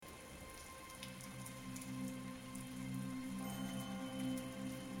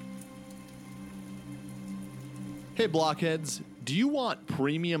Hey blockheads, do you want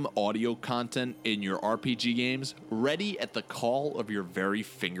premium audio content in your RPG games ready at the call of your very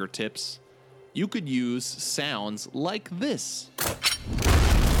fingertips? You could use sounds like this.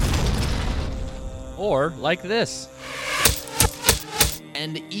 Or like this.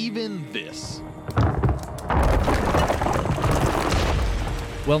 And even this.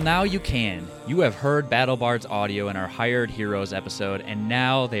 Well, now you can. You have heard BattleBard's audio in our Hired Heroes episode, and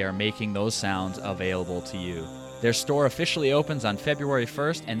now they are making those sounds available to you. Their store officially opens on February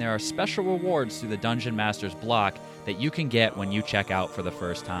 1st, and there are special rewards through the Dungeon Master's block that you can get when you check out for the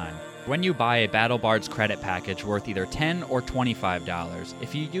first time. When you buy a BattleBard's credit package worth either $10 or $25,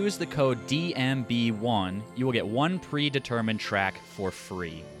 if you use the code DMB1, you will get one predetermined track for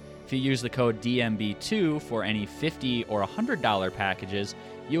free. If you use the code DMB2 for any $50 or $100 packages,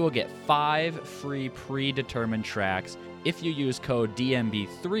 you will get 5 free predetermined tracks. If you use code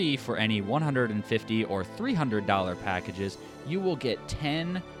DMB3 for any $150 or $300 packages, you will get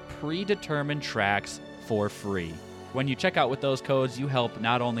 10 predetermined tracks for free. When you check out with those codes, you help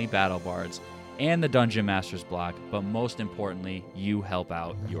not only BattleBards and the Dungeon Master's block, but most importantly, you help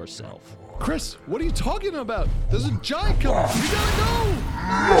out yourself. Chris, what are you talking about? There's a giant coming. We gotta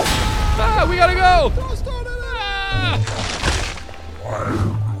go! We gotta go! Don't start it!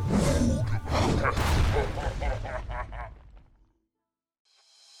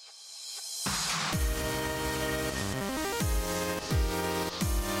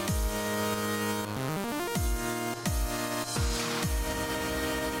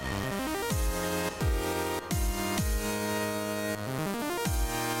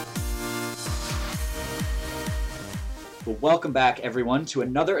 Well, welcome back, everyone, to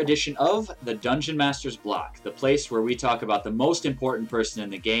another edition of the Dungeon Master's Block, the place where we talk about the most important person in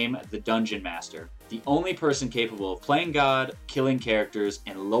the game, the Dungeon Master. The only person capable of playing God, killing characters,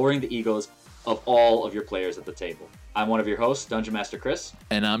 and lowering the egos of all of your players at the table. I'm one of your hosts, Dungeon Master Chris.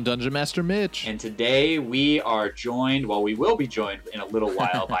 And I'm Dungeon Master Mitch. And today we are joined, we will be joined in a little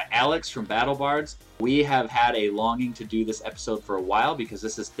while, by Alex from BattleBards. We have had a longing to do this episode for a while because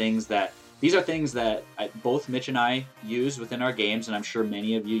these are things that both Mitch and I use within our games, and I'm sure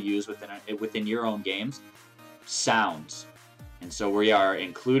many of you use within your own games. Sounds. And so we are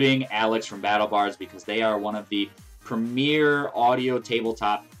including Alex from BattleBards because they are one of the premier audio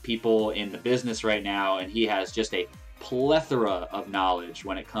tabletop people in the business right now, and he has just a plethora of knowledge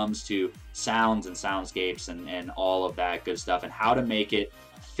when it comes to sounds and soundscapes and all of that good stuff, and how to make it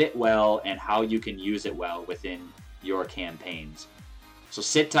fit well and how you can use it well within your campaigns. So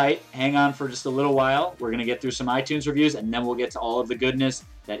sit tight, hang on for just a little while. We're going to get through some iTunes reviews, and then we'll get to all of the goodness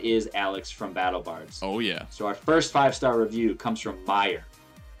that is Alex from BattleBards. Oh, yeah. So our first 5-star review comes from Meyer,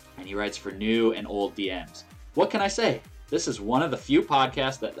 and he writes for new and old DMs. What can I say? This is one of the few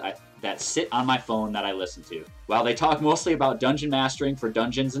podcasts that sit on my phone that I listen to. While they talk mostly about dungeon mastering for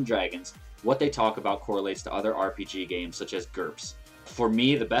Dungeons & Dragons, what they talk about correlates to other RPG games such as GURPS. For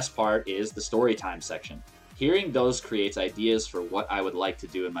me, the best part is the story time section. Hearing those creates ideas for what I would like to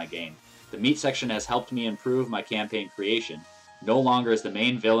do in my game. The meat section has helped me improve my campaign creation. No longer is the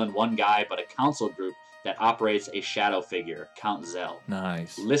main villain one guy, but a council group that operates a shadow figure, Count Zell.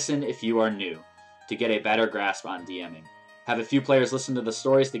 Nice. Listen if you are new, to get a better grasp on DMing. Have a few players listen to the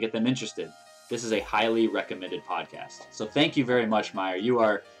stories to get them interested. This is a highly recommended podcast. So thank you very much, Meyer. You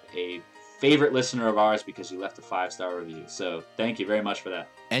are a favorite listener of ours because you left a 5-star review. So thank you very much for that.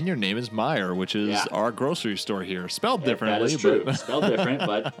 And your name is Meyer, which is our grocery store here. Spelled differently. That is true. Spelled different,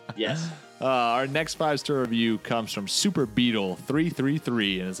 but yes. Our next 5-star review comes from Super Beetle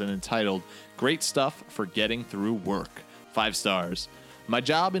 333 and is entitled Great Stuff for Getting Through Work. 5 stars. My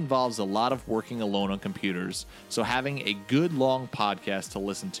job involves a lot of working alone on computers, so having a good long podcast to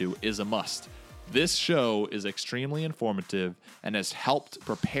listen to is a must. This show is extremely informative and has helped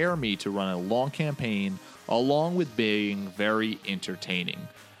prepare me to run a long campaign along with being very entertaining.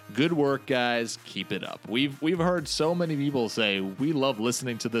 Good work, guys. Keep it up. We've heard so many people say we love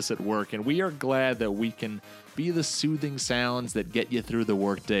listening to this at work, and we are glad that we can be the soothing sounds that get you through the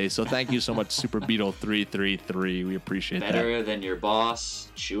workday. So thank you so much, Super Beetle 333. We appreciate that. Better than your boss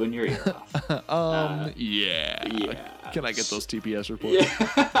chewing your ear off. Yeah. Can I get those TPS reports?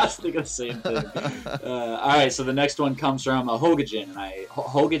 Yeah, I was thinking the same thing. All right, so the next one comes from Hogagen, and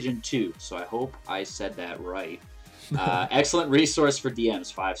Hogagen 2, so I hope I said that right. Excellent resource for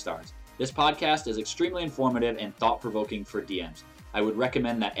DMs, 5 stars. This podcast is extremely informative and thought-provoking for DMs. I would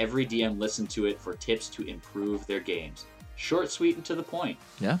recommend that every DM listen to it for tips to improve their games. Short, sweet, and to the point.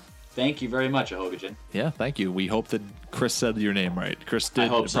 Yeah. Thank you very much, Ahogajin. Yeah, thank you. We hope that Chris said your name right. Chris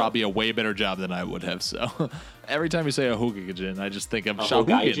did probably a way better job than I would have. So every time you say Ahogajin, I just think of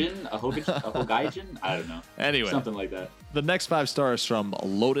Shahugan. Ahogajin? I don't know. Anyway. Something like that. The next 5 stars from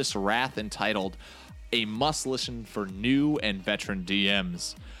Lotus Wrath, entitled A Must Listen for New and Veteran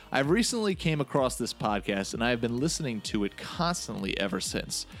DMs. I've recently came across this podcast, and I have been listening to it constantly ever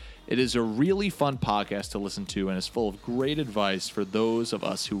since. It is a really fun podcast to listen to and is full of great advice for those of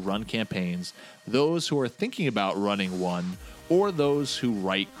us who run campaigns, those who are thinking about running one, or those who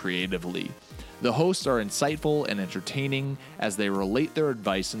write creatively. The hosts are insightful and entertaining as they relate their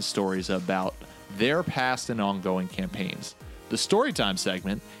advice and stories about their past and ongoing campaigns. The Storytime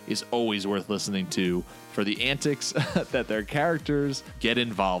segment is always worth listening to for the antics that their characters get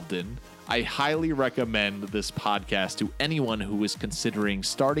involved in. I highly recommend this podcast to anyone who is considering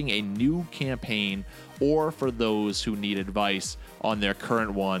starting a new campaign or for those who need advice on their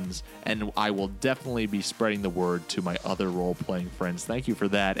current ones, and I will definitely be spreading the word to my other role-playing friends. Thank you for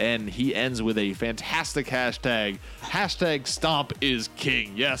that. And he ends with a fantastic hashtag. Hashtag Stomp is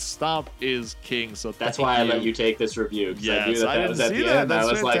King. Yes, Stomp is King. So that's why I let you take this review. Yes, I didn't see that.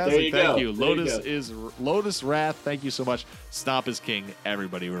 That's fantastic. Like, there you Thank go. you. Lotus Wrath. Thank you so much. Stomp is King.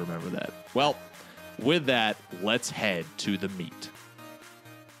 Everybody remember that. Well, with that, let's head to the meat.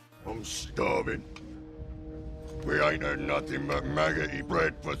 I'm starving. We ain't had nothing but maggoty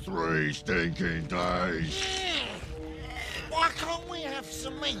bread for 3 stinking days. Why can't we have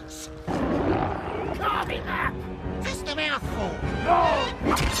some meat? Carve it up! Just a mouthful!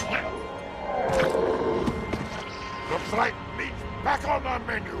 Looks like meat's back on the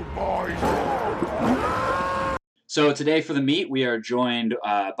menu, boys! So today for the meat, we are joined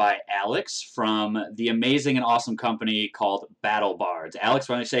by Alex from the amazing and awesome company called Battle Bards. Alex,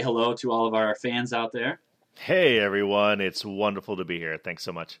 why don't you say hello to all of our fans out there? Hey everyone, it's wonderful to be here. Thanks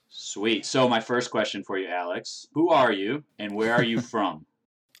so much. Sweet. So my first question for you, Alex, who are you and where are you from?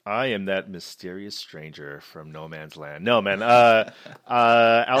 I am that mysterious stranger from no man's land. No, man.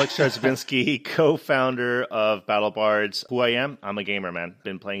 Alex Trzebinski, co-founder of Battle Bards. Who I am? I'm a gamer, man.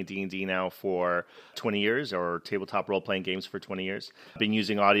 Been playing D&D now for 20 years, or tabletop role-playing games for 20 years. Been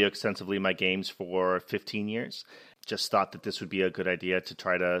using audio extensively in my games for 15 years. Just thought that this would be a good idea to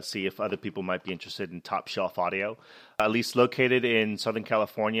try to see if other people might be interested in top shelf audio. At least located in Southern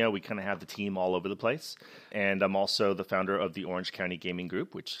California, we kind of have the team all over the place. And I'm also the founder of the Orange County Gaming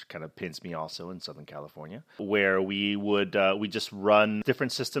Group, which kind of pins me also in Southern California, where we just run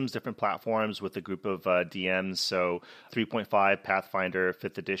different systems, different platforms with a group of DMs. So 3.5, Pathfinder,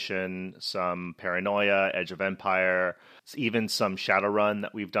 5th edition, some Paranoia, Edge of Empire, even some Shadowrun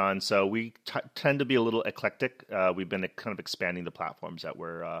that we've done. So we tend to be a little eclectic. We've been kind of expanding the platforms that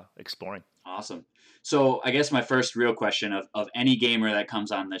we're exploring. Awesome. So I guess my first real question of any gamer that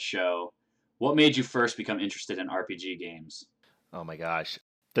comes on this show, what made you first become interested in RPG games? Oh my gosh.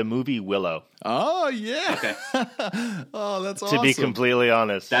 The movie Willow. Oh, yeah. Okay. Oh, that's awesome. To be completely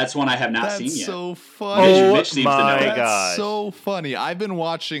honest. That's one I have not seen yet. That's so funny. Mitch seems to know. My That's gosh. so funny. I've been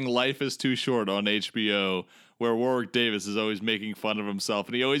watching Life is Too Short on HBO, where Warwick Davis is always making fun of himself,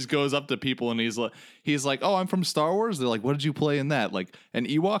 and he always goes up to people and he's like, "Oh, I'm from Star Wars." They're like, "What did you play in that?" Like, an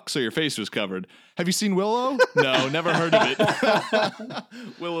Ewok, so your face was covered. Have you seen Willow? No, never heard of it.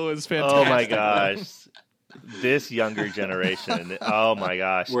 Willow is fantastic. Oh my gosh. This younger generation. Oh my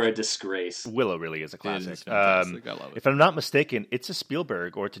gosh. We're a disgrace. Willow really is a classic. It is fantastic. I love it. If I'm not mistaken, it's a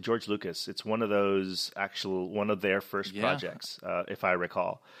Spielberg or it's a George Lucas. It's one of their first projects, if I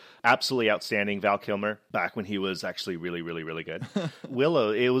recall. Absolutely outstanding. Val Kilmer, back when he was actually really, really, really good.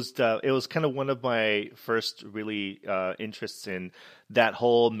 Willow, it was kind of one of my first really interests in that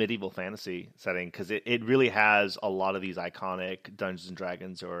whole medieval fantasy setting, because it really has a lot of these iconic Dungeons and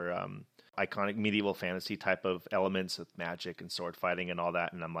Dragons or iconic medieval fantasy type of elements of magic and sword fighting and all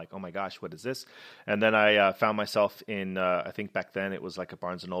that. And I'm like, oh my gosh, what is this? And then I found myself in, I think back then it was like a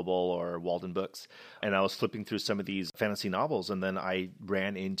Barnes & Noble or Walden Books. And I was flipping through some of these fantasy novels. And then I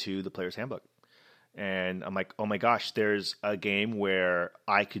ran into the Player's Handbook. And I'm like, oh my gosh, there's a game where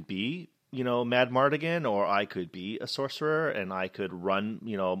I could be, Mad Mardigan, or I could be a sorcerer and I could run,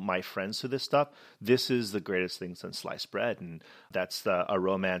 my friends through this stuff. This is the greatest thing since sliced bread. And that's a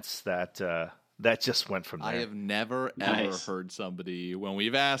romance that just went from there. I have never, ever heard somebody, when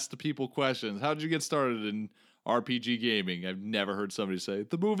we've asked people questions, how did you get started in RPG gaming? I've never heard somebody say,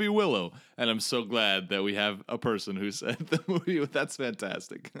 the movie Willow. And I'm so glad that we have a person who said the movie. That's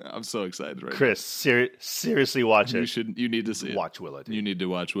fantastic. I'm so excited right Chris, seriously watch it. You need to see it. Watch Willow, dude. You need to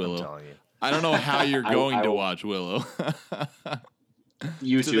watch Willow. I'm telling you. I don't know how you're going to watch Willow. YouTube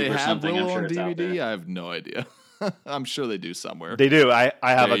Do they or have something. Willow I'm sure on it's out DVD? there. I have no idea. I'm sure they do somewhere. They do. I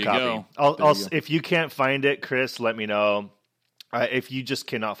have There a you copy. go. I'll There you go. if you can't find it, Chris, let me know. If you just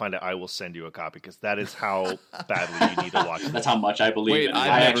cannot find it, I will send you a copy because that is how badly you need to watch it. That's how much I believe Wait, in it. I've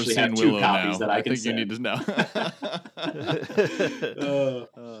I never actually seen have 2 Willow copies now. that I I can think you send. need to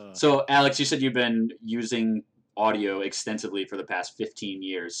know. So, Alex, you said you've been using audio extensively for the past 15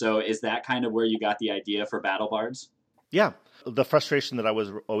 years. So is that kind of where you got the idea for Battle Bards? Yeah. The frustration that I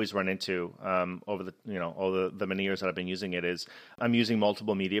was always run into over the many years that I've been using it is I'm using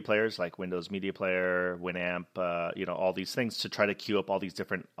multiple media players like Windows Media Player, Winamp, all these things to try to queue up all these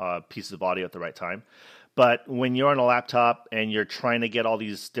different pieces of audio at the right time. But when you're on a laptop and you're trying to get all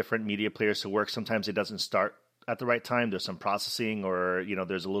these different media players to work, sometimes it doesn't start at the right time. There's some processing or,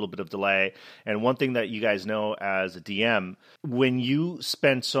 there's a little bit of delay. And one thing that you guys know as a DM, when you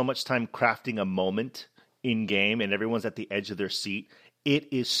spend so much time crafting a moment in game and everyone's at the edge of their seat,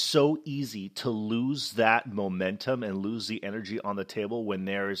 it is so easy to lose that momentum and lose the energy on the table when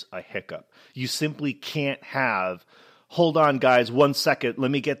there's a hiccup. You simply can't have, hold on guys, 1 second,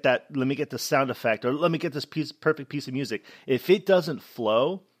 let me get the sound effect, or let me get this perfect piece of music. If it doesn't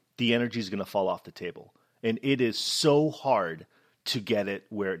flow, the energy is going to fall off the table. And it is so hard to get it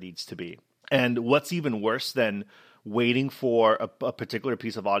where it needs to be. And what's even worse than waiting for a particular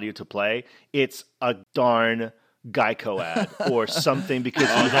piece of audio to play, it's a darn Geico ad or something because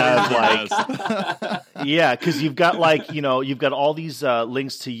you have because you've got you've got all these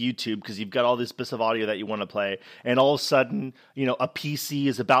links to YouTube because you've got all this bits of audio that you want to play, and all of a sudden, a PC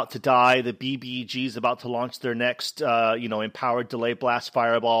is about to die, the BBG is about to launch their next, empowered delay blast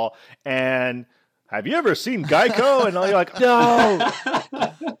fireball, and have you ever seen Geico? And you're like, no.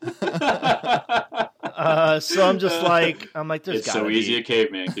 So I'm like, there's it's so easy a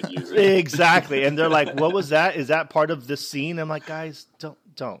caveman could use it. Exactly. And they're like, what was that? Is that part of the scene? I'm like, guys, don't.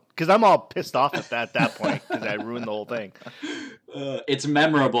 Because I'm all pissed off at that point because I ruined the whole thing. It's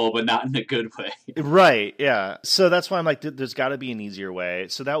memorable, but not in a good way. Right, yeah. So that's why I'm like, there's got to be an easier way.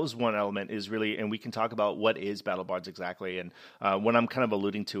 So that was one element is really, and we can talk about what is Battle Bards exactly. And what I'm kind of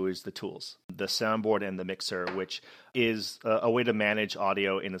alluding to is the tools, the soundboard and the mixer, which is a way to manage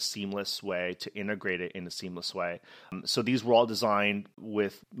audio in a seamless way, to integrate it in a seamless way. So these were all designed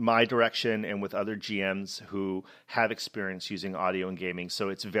with my direction and with other GMs who have experience using audio in gaming. So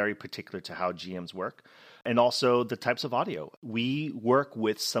it's very particular to how GMs work. And also the types of audio. We work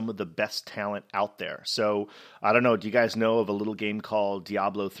with some of the best talent out there. So I don't know, do you guys know of a little game called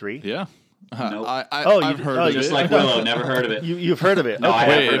Diablo 3? Yeah. Nope. I've heard of it. Just like Willow, never heard of it. You've heard of it. No, I have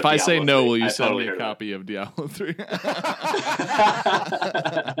Wait, heard if of I say Diablo no, 3. will you I've send totally me a heard of it. copy of Diablo 3?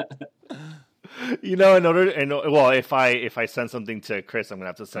 If I send something to Chris, I'm gonna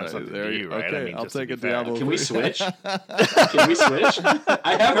have to send something to you, right? Okay, I'll just to take be a fair. Diablo. Can we switch? Can we switch?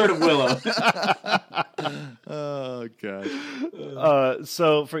 I have heard of Willow. Oh gosh.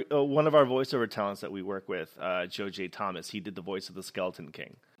 So for one of our voiceover talents that we work with, Joe J. Thomas, he did the voice of the Skeleton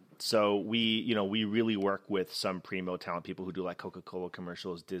King. So we really work with some primo talent, people who do like Coca-Cola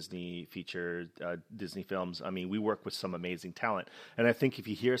commercials, Disney features, Disney films. I mean, we work with some amazing talent. And I think if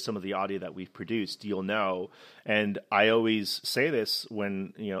you hear some of the audio that we've produced, you'll know. And I always say this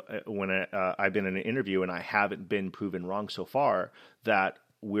when I've been in an interview and I haven't been proven wrong so far, that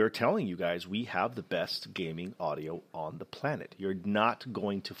we're telling you guys we have the best gaming audio on the planet. You're not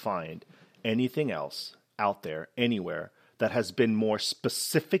going to find anything else out there anywhere that has been more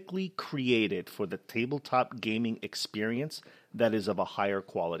specifically created for the tabletop gaming experience that is of a higher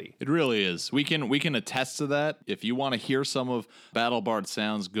quality. It really is. We can attest to that. If you want to hear some of Battle Bard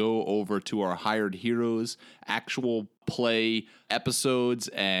sounds, go over to our Hired Heroes actual play episodes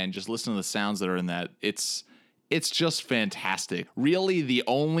and just listen to the sounds that are in that. It's just fantastic. Really, the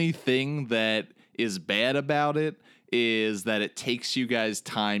only thing that is bad about it is that it takes you guys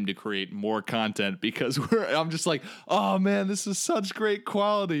time to create more content because I'm just like, oh man, this is such great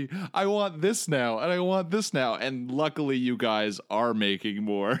quality. I want this now and I want this now. And luckily you guys are making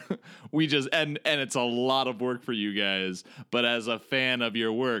more. We just, and it's a lot of work for you guys. But as a fan of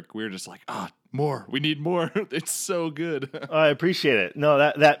your work, we're just like, more. We need more. It's so good. I appreciate it. No,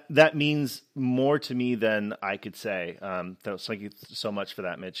 that means more to me than I could say. Thank you so much for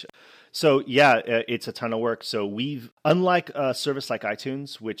that, Mitch. So yeah, it's a ton of work. So unlike a service like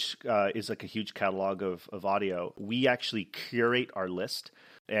iTunes, which is like a huge catalog of audio, we actually curate our list.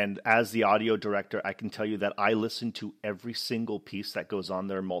 And as the audio director, I can tell you that I listen to every single piece that goes on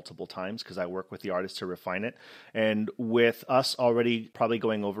there multiple times because I work with the artist to refine it. And with us already probably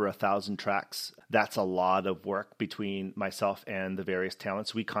going over 1,000 tracks, that's a lot of work between myself and the various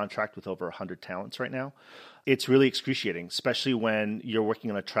talents. We contract with over 100 talents right now. It's really excruciating, especially when you're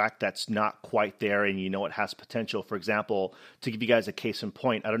working on a track that's that's not quite there and you know it has potential. For example, to give you guys a case in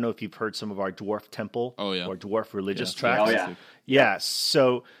point, I don't know if you've heard some of our Dwarf Temple or Dwarf Religious tracks. Oh, yeah. Yeah.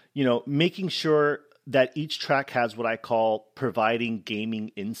 So, making sure that each track has what I call providing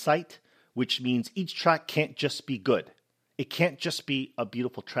gaming insight, which means each track can't just be good. It can't just be a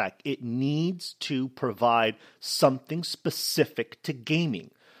beautiful track. It needs to provide something specific to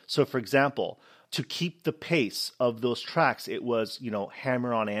gaming. So, for example, to keep the pace of those tracks, it was,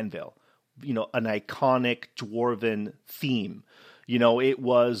 Hammer on Anvil, an iconic dwarven theme. It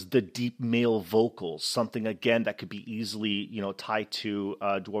was the deep male vocals, something, again, that could be easily, tied to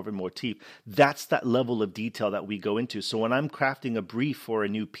a dwarven motif. That's that level of detail that we go into. So when I'm crafting a brief for a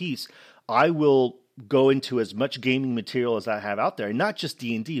new piece, I will go into as much gaming material as I have out there, and not just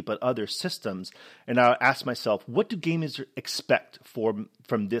D&D, but other systems. And I'll ask myself, what do gamers expect from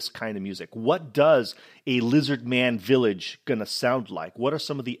this kind of music? What does a Lizard Man village going to sound like? What are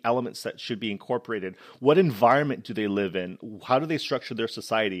some of the elements that should be incorporated? What environment do they live in? How do they structure their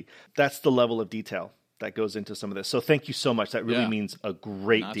society? That's the level of detail that goes into some of this. So thank you so much. That really means a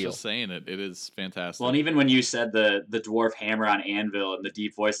great deal. Not just saying it. It is fantastic. Well, and even when you said the dwarf hammer on anvil and the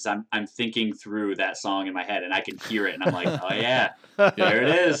deep voices, I'm thinking through that song in my head and I can hear it and I'm like, oh yeah, there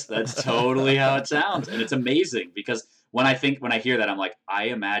it is. That's totally how it sounds. And it's amazing because when I hear that, I'm like, I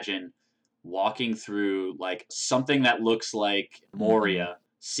imagine walking through like something that looks like Moria,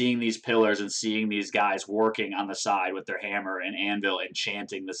 seeing these pillars and seeing these guys working on the side with their hammer and anvil and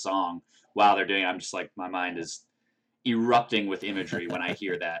chanting the song while they're doing it. I'm just like, my mind is erupting with imagery when I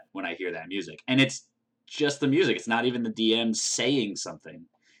hear that music. And it's just the music. It's not even the DM saying something.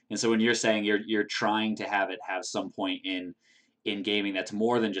 And so when you're saying you're trying to have it have some point in gaming that's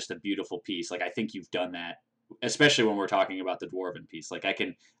more than just a beautiful piece, like I think you've done that, especially when we're talking about the dwarven piece. Like I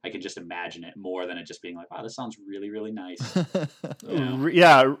can just imagine it more than it just being like, wow, this sounds really, really nice.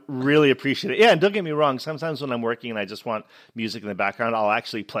 Yeah, really appreciate it. Yeah, and don't get me wrong. Sometimes when I'm working and I just want music in the background, I'll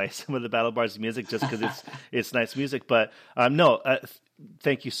actually play some of the BattleBards music just because it's nice music. But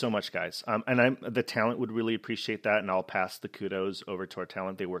thank you so much, guys. And the talent would really appreciate that, and I'll pass the kudos over to our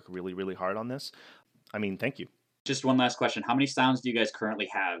talent. They work really, really hard on this. I mean, thank you. Just one last question. How many sounds do you guys currently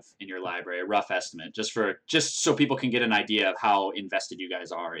have in your library? A rough estimate, just so people can get an idea of how invested you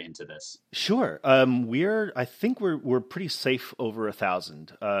guys are into this. Sure. I think we're pretty safe over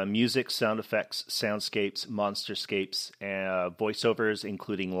 1,000. Music, sound effects, soundscapes, monsterscapes, voiceovers,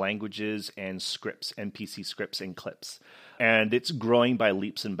 including languages and scripts, NPC scripts and clips. And it's growing by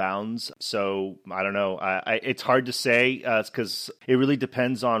leaps and bounds. So I don't know. It's hard to say because it really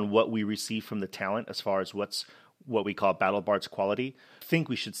depends on what we receive from the talent as far as what we call BattleBards quality. I think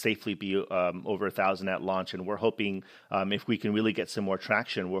we should safely be over 1,000 at launch, and we're hoping if we can really get some more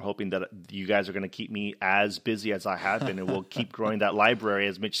traction, we're hoping that you guys are going to keep me as busy as I have been, and we'll keep growing that library.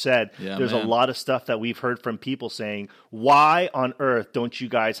 As Mitch said, there's a lot of stuff that we've heard from people saying, why on earth don't you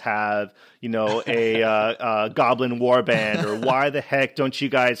guys have a goblin warband, or why the heck don't you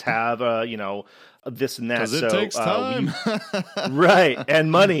guys have this and that? Because it takes time. Right,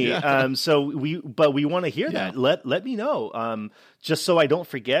 and money. But we want to hear that. Let me know. Just so I don't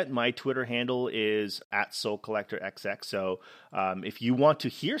forget, my Twitter handle is @SoulCollectorXX. So if you want to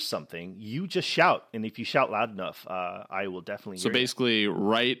hear something, you just shout, and if you shout loud enough, I will definitely hear basically,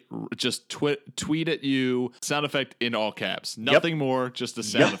 just tweet at you, sound effect in all caps, nothing more, just a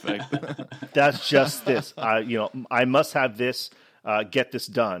sound effect. That's just this. I must have this. Get this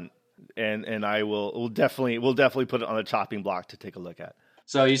done. And we'll definitely put it on the chopping block to take a look at.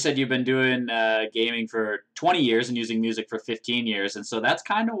 So you said you've been doing gaming for 20 years and using music for 15 years. And so that's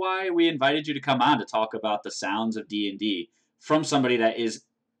kind of why we invited you to come on to talk about the sounds of D&D from somebody that is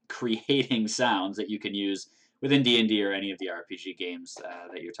creating sounds that you can use within D&D or any of the RPG games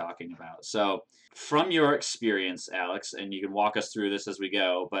that you're talking about. So from your experience, Alex, and you can walk us through this as we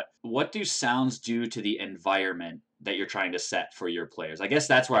go, but what do sounds do to the environment that you're trying to set for your players? I guess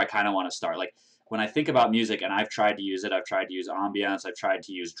that's where I kind of want to start. Like when I think about music, and I've tried to use it, I've tried to use ambiance, I've tried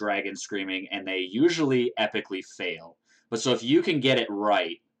to use dragon screaming, and they usually epically fail. But so if you can get it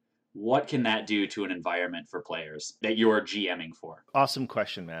right, what can that do to an environment for players that you're GMing for? Awesome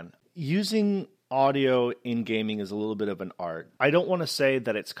question, man. Using audio in gaming is a little bit of an art. I don't want to say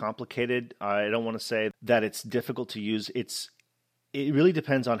that it's complicated. I don't want to say that it's difficult to use. It really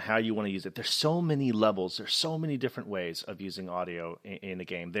depends on how you want to use it. There's so many levels. There's so many different ways of using audio in a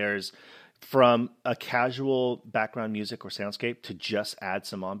game. There's from a casual background music or soundscape to just add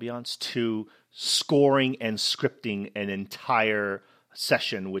some ambiance to scoring and scripting an entire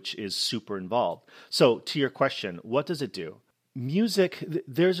session, which is super involved. So to your question, what does it do? Music,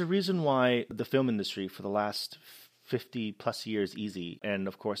 there's a reason why the film industry for the last 50 plus years easy, and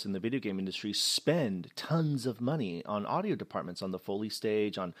of course in the video game industry, spend tons of money on audio departments, on the Foley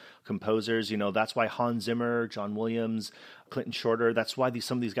stage, on composers. That's why Hans Zimmer, John Williams, Clinton Shorter, that's why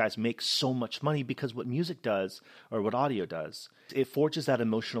some of these guys make so much money, because what music does, or what audio does, it forges that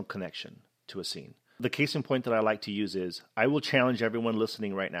emotional connection to a scene. The case in point that I like to use is, I will challenge everyone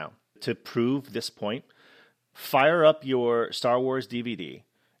listening right now to prove this point. Fire up your Star Wars DVD,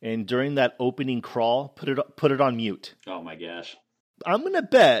 and during that opening crawl, put it on mute. Oh my gosh. I'm going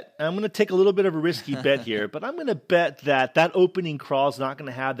to take a little bit of a risky bet here, but I'm going to bet that opening crawl is not going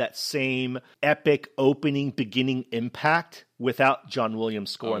to have that same epic opening beginning impact without John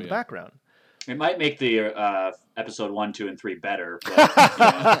Williams' score in the background. It might make the episode 1, 2, and 3 better. But,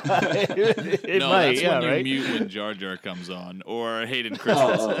 it no, might, that's when you right? mute when Jar Jar comes on, or Hayden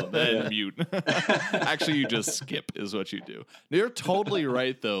Christensen, then mute. Actually, you just skip is what you do. You're totally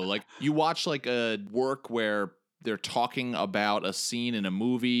right, though. Like, you watch like a work where they're talking about a scene in a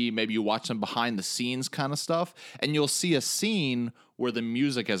movie. Maybe you watch some behind the scenes kind of stuff, and you'll see a scene where the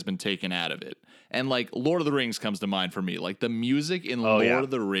music has been taken out of it. And like Lord of the Rings comes to mind for me. Like the music in Lord of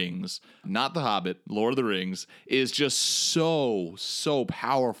the Rings, not The Hobbit, Lord of the Rings, is just so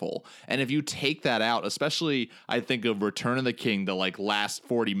powerful. And if you take that out, especially I think of Return of the King, the like last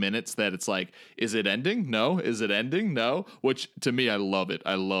 40 minutes that it's like, is it ending? No. Is it ending? No. Which to me, I love it.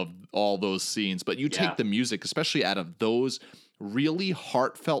 I love all those scenes. But you take the music, especially out of those really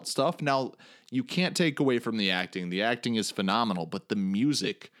heartfelt stuff. Now, you can't take away from the acting. The acting is phenomenal, but the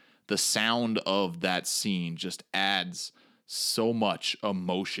music, the sound of that scene just adds so much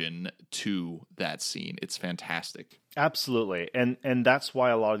emotion to that scene. It's fantastic. Absolutely. And that's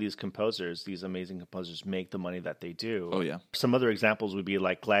why a lot of these composers, these amazing composers, make the money that they do. Oh, yeah. Some other examples would be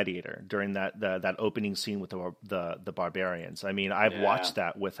like Gladiator, during that opening scene with the barbarians. I mean, I've watched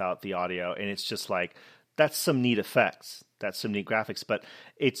that without the audio, and it's just like, that's some neat effects. That's some neat graphics, but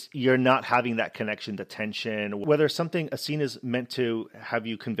you're not having that connection to tension. Whether a scene is meant to have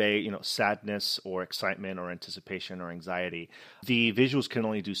you convey, sadness or excitement or anticipation or anxiety, the visuals can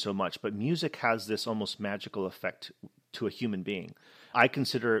only do so much. But music has this almost magical effect to a human being. I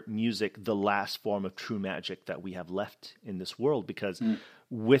consider music the last form of true magic that we have left in this world, because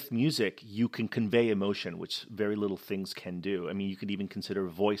with music, you can convey emotion, which very little things can do. I mean, you could even consider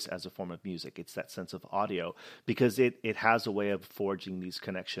voice as a form of music. It's that sense of audio, because it has a way of forging these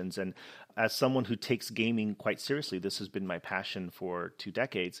connections. And as someone who takes gaming quite seriously, this has been my passion for 2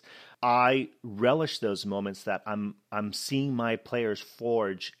 decades. I relish those moments that I'm seeing my players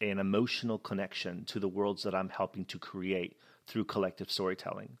forge an emotional connection to the worlds that I'm helping to create through collective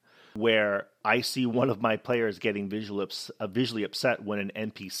storytelling, where I see one of my players getting visually upset when an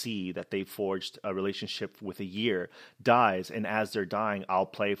NPC that they forged a relationship with a year dies. And as they're dying, I'll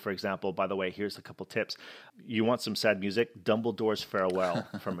play, for example, by the way, here's a couple tips. You want some sad music? Dumbledore's Farewell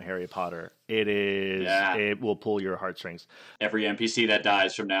from Harry Potter. It will pull your heartstrings. Every NPC that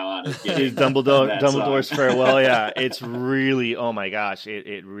dies from now on is getting Dumbledore's Farewell. Yeah, it's really, oh my gosh,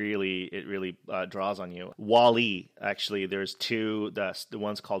 it really draws on you. WALL-E, actually, there's 2. The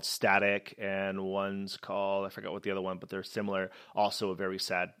one's called Static, and one's called, I forgot what the other one, but they're similar. Also a very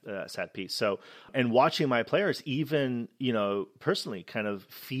sad piece. So, and watching my players, even personally, kind of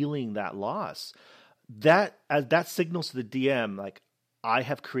feeling that loss, that signals to the DM, like, I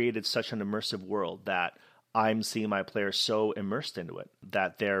have created such an immersive world that I'm seeing my players so immersed into it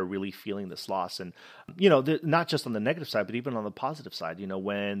that they're really feeling this loss. And, not just on the negative side, but even on the positive side,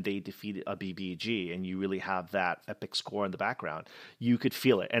 when they defeat a BBG and you really have that epic score in the background, you could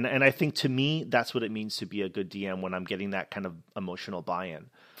feel it. And I think, to me, that's what it means to be a good DM, when I'm getting that kind of emotional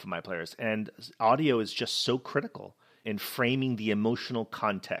buy-in from my players. And audio is just so critical in framing the emotional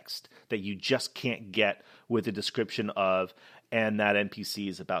context that you just can't get with a description of, and that NPC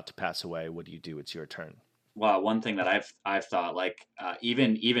is about to pass away. What do you do? It's your turn. Well, one thing that I've thought, like,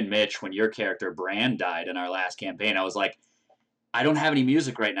 even Mitch, when your character Brand died in our last campaign, I was like, I don't have any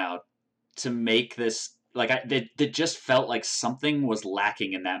music right now to make this. Like, it just felt like something was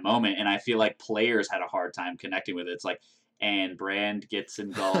lacking in that moment, and I feel like players had a hard time connecting with it. It's like, and Brand gets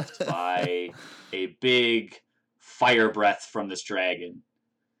engulfed by a big fire breath from this dragon,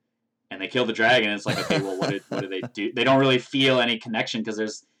 and they kill the dragon. And it's like, okay, well, what do they do? They don't really feel any connection, because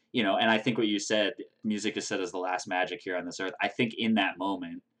there's. And I think what you said, music is said as the last magic here on this earth. I think in that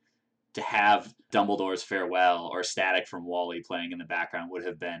moment, to have Dumbledore's Farewell or Static from WALL-E playing in the background would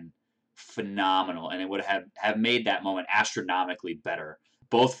have been phenomenal. And it would have made that moment astronomically better,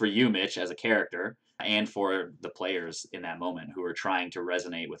 both for you, Mitch, as a character, and for the players in that moment who are trying to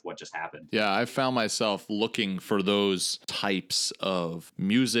resonate with what just happened. Yeah, I found myself looking for those types of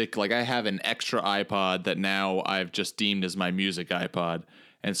music. Like I have an extra iPod that now I've just deemed as my music iPod.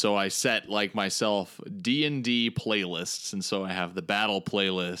 And so I set like myself D&D playlists, and so I have the battle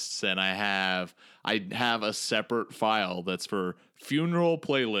playlists, and I have a separate file that's for funeral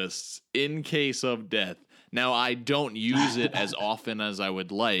playlists in case of death. Now, I don't use it as often as I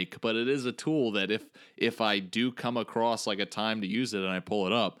would like, but it is a tool that if I do come across like a time to use it and I pull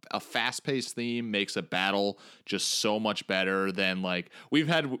it up, a fast-paced theme makes a battle just so much better than like we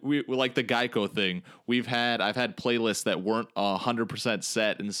like the Geico thing. I've had playlists that weren't 100%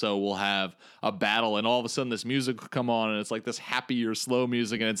 set, and so we'll have a battle and all of a sudden this music will come on and it's like this happy or slow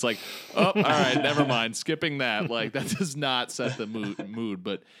music and it's like, oh, all right, never mind, skipping that. Like that does not set the mood.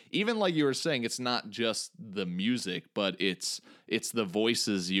 But even like you were saying, it's not just the music, but it's the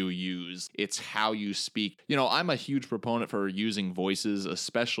voices you use. It's how you speak. You know, I'm a huge proponent for using voices,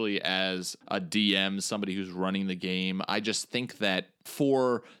 especially as a DM, somebody who's running the game. I just think that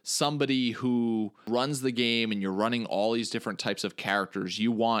for somebody who runs the game and you're running all these different types of characters,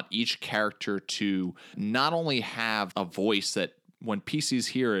 you want each character to not only have a voice that when PCs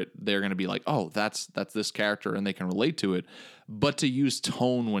hear it, they're going to be like, oh, that's this character and they can relate to it, but to use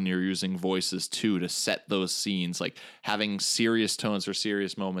tone when you're using voices too, to set those scenes, like having serious tones for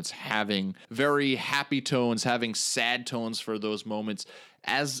serious moments, having very happy tones, having sad tones for those moments.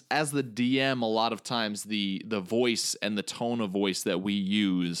 As the DM, a lot of times the voice and the tone of voice that we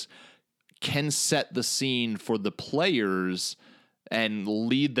use can set the scene for the players and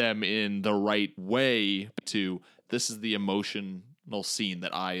lead them in the right way to, this is the emotional scene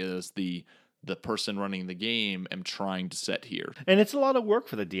that I, as the person running the game, am trying to set here. And it's a lot of work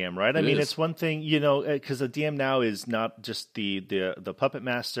for the DM, right? I mean, it's one thing, you know, because the DM now is not just the puppet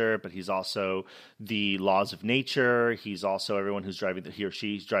master, but he's also the laws of nature. He's also everyone who's driving he or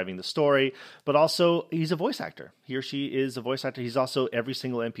she's driving the story, but also he's a voice actor. He or she is a voice actor. He's also every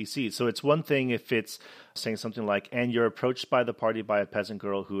single NPC. So it's one thing if it's saying something like, and you're approached by the party by a peasant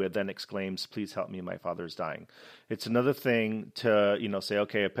girl who then exclaims, please help me, my father is dying. It's another thing to, you know, say,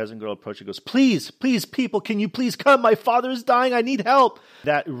 okay, a peasant girl approaches and goes, please, people, can you please come? My father is dying. I need help.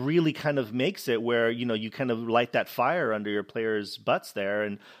 That really kind of makes it where, you know, you kind of light that fire under your players' butts there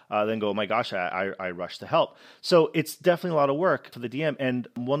and then go, oh my gosh, I rush to help. So it's definitely a lot of work for the DM. And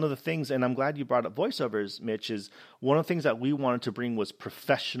one of the things, and I'm glad you brought up voiceovers, Mitch, is one of the things that we wanted to bring was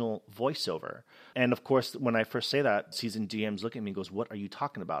professional voiceover. And of course, when I first say that, seasoned DMs look at me and goes, what are you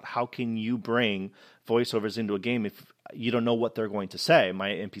talking about? How can you bring voiceovers into a game if you don't know what they're going to say? My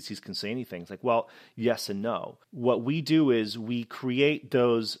NPCs can say anything. It's like, well, yes and no. What we do is we create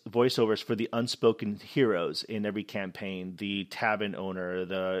those voiceovers for the unspoken heroes in every campaign, the tavern owner,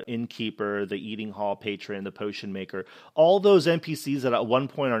 the innkeeper, the eating hall patron, the potion maker, all those NPCs that at one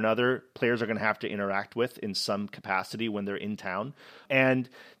point or another players are going to have to interact with in some capacity when they're in town. And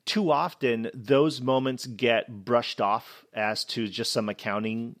too often, those moments get brushed off as to just some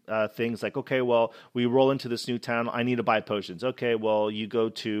accounting things like, okay, well, we roll into this new town. I need to buy potions. Okay, well, you go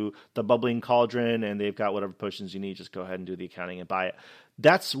to the Bubbling Cauldron and they've got whatever potions you need. Just go ahead and do the accounting and buy it.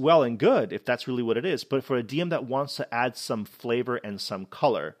 That's well and good if that's really what it is. But for a DM that wants to add some flavor and some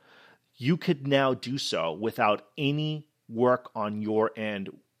color, you could now do so without any work on your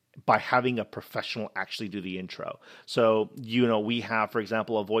end by having a professional actually do the intro. So, you know, we have, for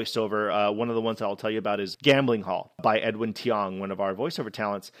example, a voiceover. One of the ones that I'll tell you about is Gambling Hall by Edwin Tiong, one of our voiceover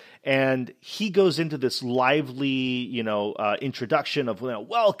talents. And he goes into this lively, you know, introduction of, you know,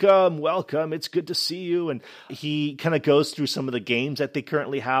 welcome, it's good to see you. And he kind of goes through some of the games that they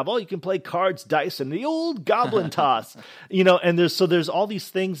currently have. Oh, you can play cards, dice, and the old goblin toss, you know, and there's all these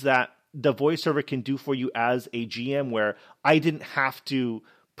things that the voiceover can do for you as a GM where I didn't have to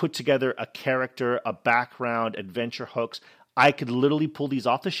put together a character, a background, adventure hooks. I could literally pull these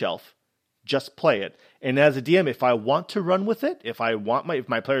off the shelf, just play it. And as a DM, if I want to run with it, if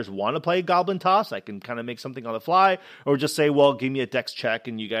my players want to play Goblin Toss, I can kind of make something on the fly, or just say, well, give me a dex check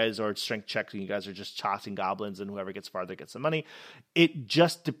and you guys, or a strength check and you guys are just tossing goblins and whoever gets farther gets the money. It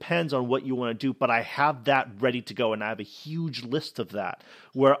just depends on what you want to do, but I have that ready to go and I have a huge list of that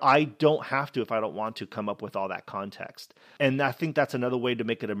where I don't have to, if I don't want to, come up with all that context. And I think that's another way to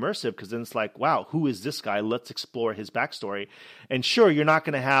make it immersive, because then it's like, wow, who is this guy? Let's explore his backstory. And sure, you're not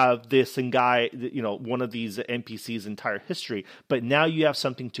going to have this guy, you know, one of these NPCs' entire history, but now you have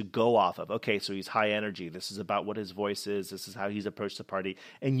something to go off of. Okay, so he's high energy. This is about what his voice is. This is how he's approached the party,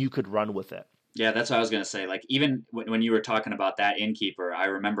 and you could run with it. Yeah, that's what I was going to say. Like, even when you were talking about that innkeeper, I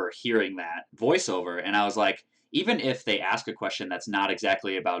remember hearing that voiceover, and I was like, even if they ask a question that's not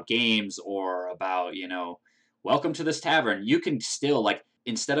exactly about games or about, welcome to this tavern, you can still, like,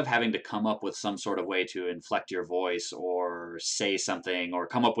 instead of having to come up with some sort of way to inflect your voice or say something or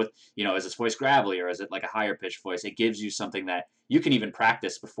come up with, is this voice gravelly or is it like a higher pitched voice? It gives you something that you can even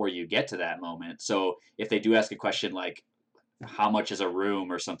practice before you get to that moment. So if they do ask a question like, how much is a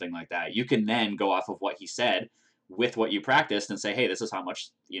room or something like that, you can then go off of what he said with what you practiced and say, hey, this is how much,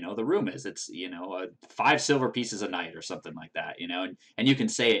 the room is. It's, 5 silver pieces a night or something like that, and you can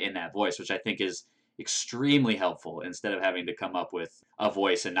say it in that voice, which I think is extremely helpful instead of having to come up with a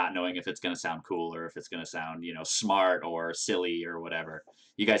voice and not knowing if it's going to sound cool or if it's going to sound, smart or silly or whatever.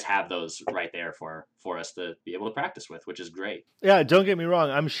 You guys have those right there for us to be able to practice with, which is great. Yeah, don't get me wrong.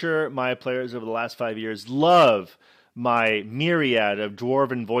 I'm sure my players over the last 5 years love my myriad of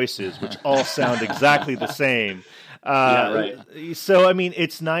dwarven voices, which all sound exactly the same. Yeah, right. So, I mean,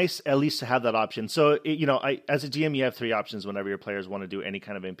 it's nice at least to have that option. So, as a GM, you have 3 options whenever your players want to do any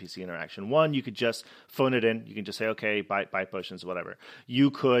kind of NPC interaction. One, you could just phone it in. You can just say, okay, buy potions, whatever.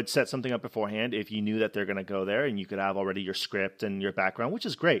 You could set something up beforehand if you knew that they're going to go there, and you could have already your script and your background, which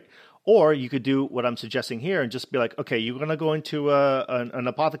is great. Or you could do what I'm suggesting here and just be like, okay, you're going to go into an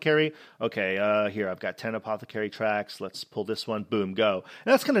apothecary. Okay, here, I've got 10 apothecary tracks. Let's pull this one. Boom, go.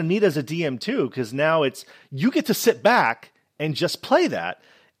 And that's kind of neat as a DM too, because now you get to sit back and just play that.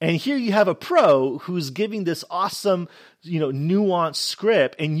 And here you have a pro who's giving this awesome, nuanced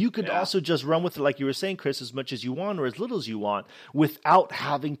script. And you could also just run with it, like you were saying, Chris, as much as you want or as little as you want without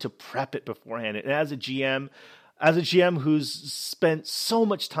having to prep it beforehand. And as a GM who's spent so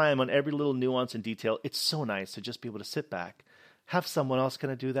much time on every little nuance and detail, it's so nice to just be able to sit back, have someone else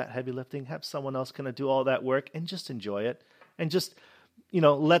kind of do that heavy lifting, have someone else kind of do all that work, and just enjoy it. And just,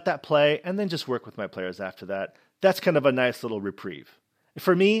 let that play, and then just work with my players after that. That's kind of a nice little reprieve.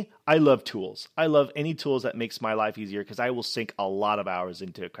 For me, I love tools. I love any tools that makes my life easier because I will sink a lot of hours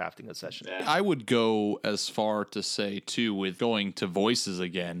into crafting a session. I would go as far to say, too, with going to voices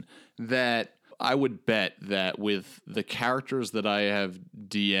again, that I would bet that with the characters that I have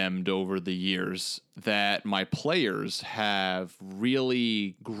DM'd over the years, that my players have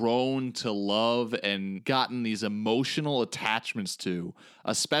really grown to love and gotten these emotional attachments to,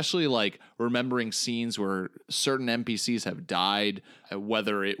 especially like remembering scenes where certain NPCs have died,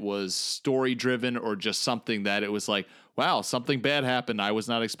 whether it was story driven or just something that it was like, wow, something bad happened. I was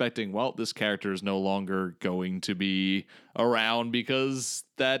not expecting, well, this character is no longer going to be around because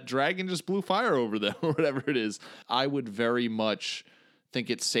that dragon just blew fire over them or whatever it is. I would very much think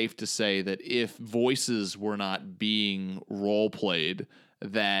it's safe to say that if voices were not being role played,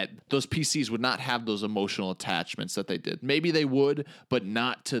 that those PCs would not have those emotional attachments that they did. Maybe they would, but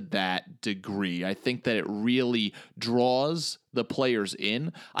not to that degree. I think that it really draws the players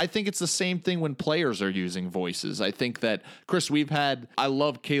in. I think it's the same thing when players are using voices. I think that, Chris, I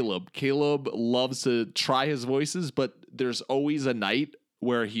love Caleb. Caleb loves to try his voices, but there's always a night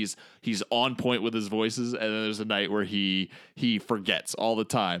where he's on point with his voices, and then there's a night where he forgets all the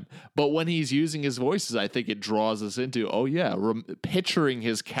time. But when he's using his voices, I think it draws us into, picturing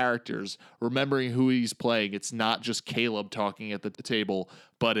his characters, remembering who he's playing. It's not just Caleb talking at the table,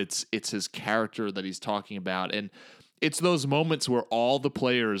 but it's his character that he's talking about. And it's those moments where all the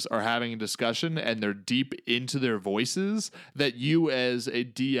players are having a discussion and they're deep into their voices that you as a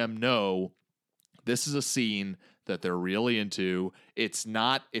DM know this is a scene that they're really into. It's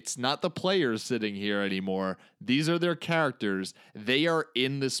not the players sitting here anymore. These are their characters. They are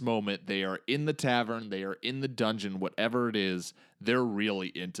in this moment. They are in the tavern. They are in the dungeon, whatever it is. They're really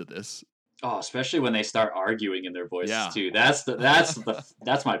into this. Oh, especially when they start arguing in their voices too. That's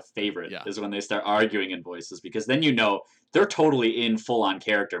my favorite is when they start arguing in voices, because then they're totally in full on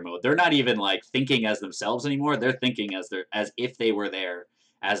character mode. They're not even like thinking as themselves anymore. They're thinking as if they were there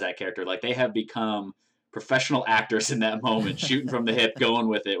as that character. Like they have become professional actors in that moment, shooting from the hip, going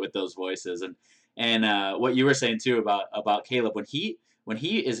with it with those voices. And what you were saying too about Caleb, when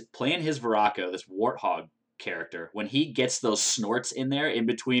he is playing his Viraco, this warthog character, when he gets those snorts in there in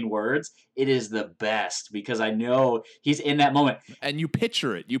between words, it is the best, because I know he's in that moment. And you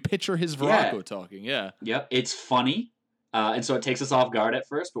picture it. You picture his Viraco talking. Yeah. Yep. It's funny. And so it takes us off guard at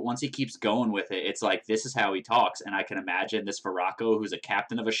first, but once he keeps going with it, it's like, this is how he talks. And I can imagine this Viraco, who's a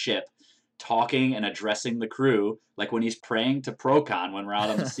captain of a ship, talking and addressing the crew like when he's praying to Procon when we're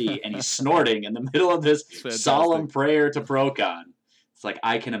out on the sea, and he's snorting in the middle of this solemn prayer to Procon. It's like,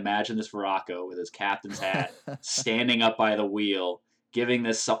 I can imagine this Viraco with his captain's hat standing up by the wheel, giving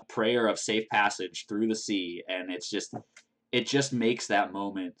this prayer of safe passage through the sea, and it just makes that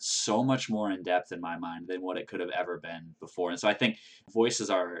moment so much more in depth in my mind than what it could have ever been before. And so I think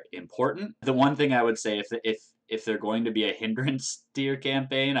voices are important. The one thing I would say, if they're going to be a hindrance to your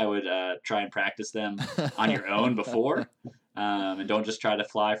campaign, I would try and practice them on your own before. And don't just try to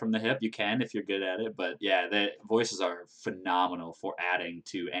fly from the hip. You can if you're good at it. But yeah, the voices are phenomenal for adding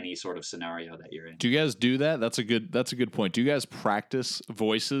to any sort of scenario that you're in. Do you guys do that? That's a good point. Do you guys practice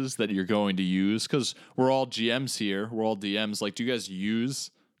voices that you're going to use? Because we're all GMs here. We're all DMs. Like, do you guys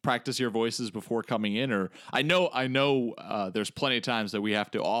practice your voices before coming in? Or I know there's plenty of times that we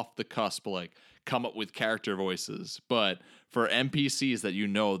have to off the cusp like come up with character voices. But for NPCs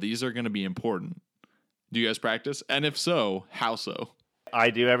that these are going to be important. Do you guys practice? And if so, how so? I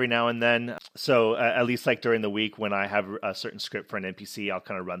do every now and then. So at least like during the week when I have a certain script for an NPC, I'll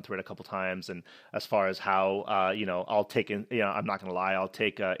kind of run through it a couple times. And as far as how, I'll take in, I'm not going to lie, I'll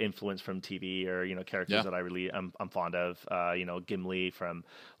take influence from TV or, characters that I'm fond of. Gimli from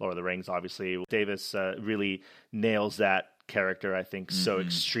Lord of the Rings, obviously. Davis really nails that character, I think, so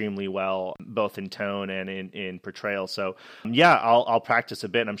extremely well, both in tone and in portrayal. So I'll practice a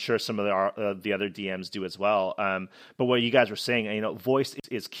bit, and I'm sure some of the other DMs do as well. But what you guys were saying, voice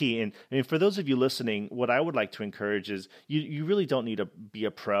is key. And I mean, for those of you listening, what I would like to encourage is you really don't need to be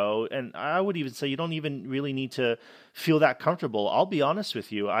a pro, and I would even say you don't even really need to feel that comfortable. I'll be honest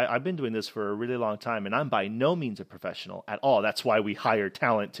with you, I've been doing this for a really long time, and I'm by no means a professional at all. That's why we hire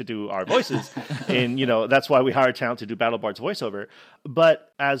talent to do our voices, and that's why we hire talent to do BattleBard's voiceover.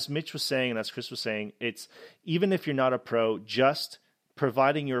 But as Mitch was saying, and as Chris was saying, it's even if you're not a pro, just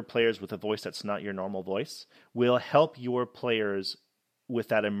providing your players with a voice that's not your normal voice will help your players with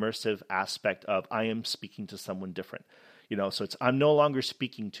that immersive aspect of I am speaking to someone different. So I'm no longer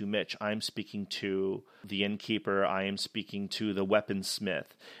speaking to Mitch. I'm speaking to the innkeeper. I am speaking to the weaponsmith.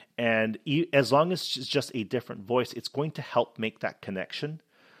 And as long as it's just a different voice, it's going to help make that connection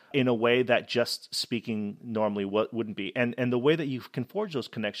in a way that just speaking normally wouldn't be. And the way that you can forge those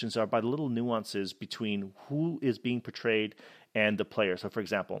connections are by the little nuances between who is being portrayed and the player. So, for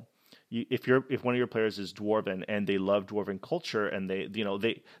example, if one of your players is dwarven and they love dwarven culture and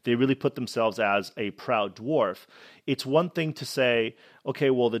they really put themselves as a proud dwarf, it's one thing to say,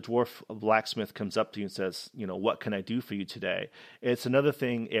 okay, well, the dwarf blacksmith comes up to you and says, what can I do for you today? It's another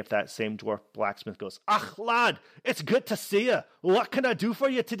thing if that same dwarf blacksmith goes, "Ach, lad, it's good to see you. What can I do for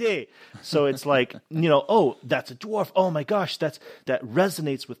you today?" So it's like, oh, that's a dwarf. Oh my gosh, that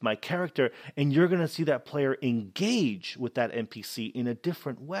resonates with my character. And you're going to see that player engage with that NPC in a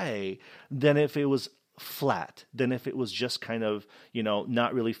different way than if it was flat, than if it was just kind of,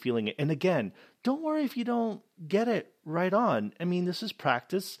 not really feeling it. And again, don't worry if you don't get it right on. I mean, this is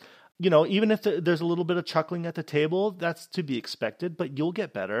practice. Even if there's a little bit of chuckling at the table, that's to be expected, but you'll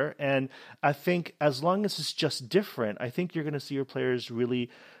get better. And I think as long as it's just different, I think you're going to see your players really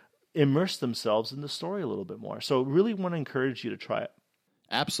immerse themselves in the story a little bit more. So really want to encourage you to try it.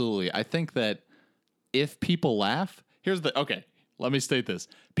 Absolutely. I think that if people laugh, let me state this.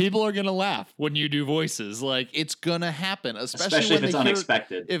 People are going to laugh when you do voices. Like, it's going to happen, especially if it's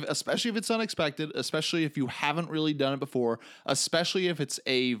unexpected. Especially if it's unexpected, especially if you haven't really done it before, especially if it's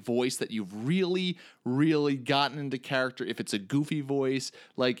a voice that you've really, really gotten into character. If it's a goofy voice,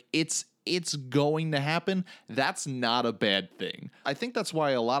 like it's going to happen. That's not a bad thing. I think that's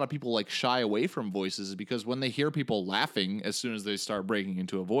why a lot of people like shy away from voices, is because when they hear people laughing as soon as they start breaking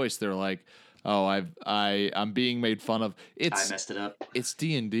into a voice, they're like, oh, I'm being made fun of. I messed it up. It's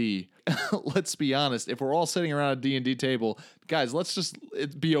D&D. Let's be honest. If we're all sitting around a D&D table, guys, let's just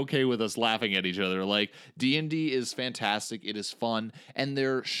be okay with us laughing at each other. Like, D&D is fantastic. It is fun. And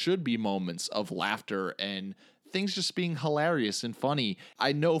there should be moments of laughter and things just being hilarious and funny.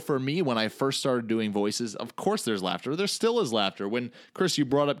 I know for me, when I first started doing voices, of course there's laughter. There still is laughter. When, Chris, you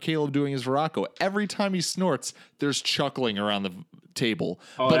brought up Caleb doing his Viraco, every time he snorts, there's chuckling around the table.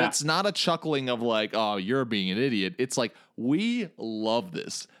 It's not a chuckling of like, oh, you're being an idiot. It's like, we love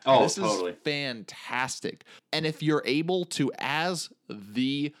this. This totally is fantastic. And if you're able to, as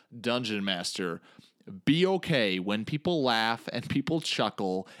the dungeon master, be okay when people laugh and people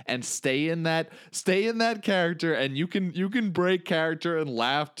chuckle and stay in that character, and you can break character and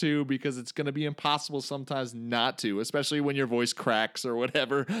laugh too, because it's going to be impossible sometimes not to, especially when your voice cracks or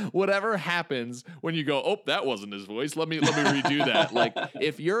whatever happens when you go, oh, that wasn't his voice. Let me redo that. Like,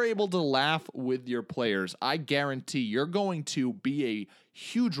 if you're able to laugh with your players, I guarantee you're going to be a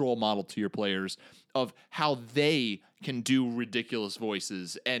huge role model to your players of how they can do ridiculous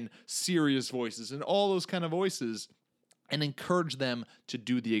voices and serious voices and all those kind of voices, and encourage them to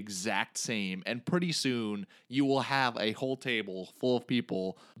do the exact same. And pretty soon you will have a whole table full of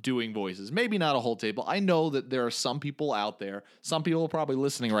people doing voices. Maybe not a whole table. I know that there are some people out there, some people probably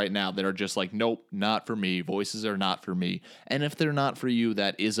listening right now, that are just like, nope, not for me. Voices are not for me. And if they're not for you,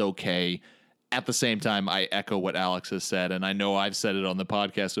 that is okay. At the same time, I echo what Alex has said, and I know I've said it on the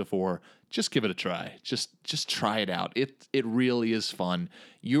podcast before. Just give it a try. Just try it out. It really is fun.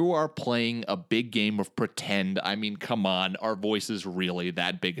 You are playing a big game of pretend. I mean, come on. Our voice is really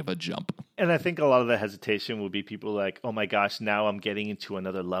that big of a jump. And I think a lot of the hesitation will be people like, oh my gosh, now I'm getting into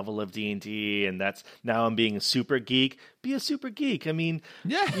another level of D&D, and that's now I'm being a super geek. Be a super geek. I mean,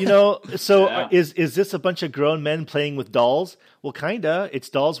 Yeah. you know, so Yeah. is this a bunch of grown men playing with dolls? Well, kind of. It's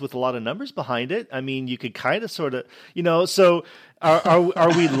dolls with a lot of numbers behind it. I mean, you could kind of sort of, you know, so are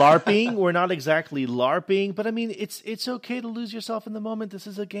we LARPing? We're not exactly LARPing, but I mean, it's okay to lose yourself in the moment. This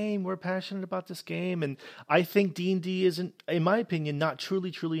is a game. We're passionate about this game, and I think D&D isn't, in my opinion, not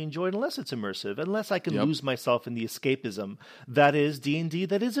truly enjoyed unless it's immersive, unless I can lose myself in the escapism that is D&D,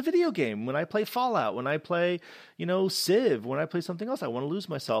 that is a video game. When I play Fallout, when I play, you know, Civ, when I play something else, I want to lose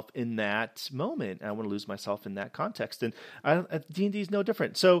myself in that moment. I want to lose myself in that context, and D&D is no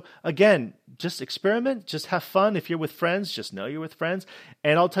different. So again, just experiment, just have fun. If you're with friends, just know you're with friends.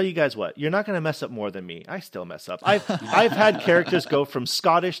 And I'll tell you guys what, you're not going to mess up more than me. I still mess up. I've had characters go from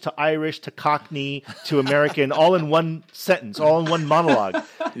Scottish to Irish to Cockney to American all in one sentence, all in one monologue.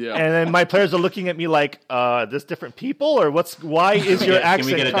 Yeah. And then my players are looking at me like, this different people, or why is your accent Can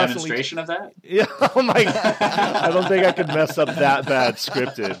we get a constantly demonstration of that? Yeah, oh my God. I don't think I could mess up that bad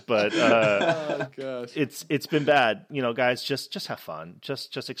scripted, but Oh, gosh. it's been bad. You know, guys, just have fun.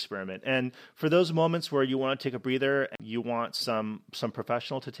 Just experiment. And for those moments where you want to take a breather, and you want some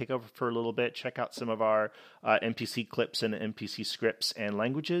professional to take over for a little bit, check out some of our NPC clips and NPC scripts and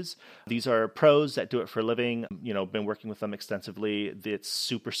languages. These are pros that do it for a living. You know, been working with them extensively. It's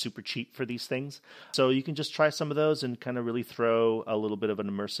super cheap for these things. So you can just try some of those and kind of really throw a little bit of an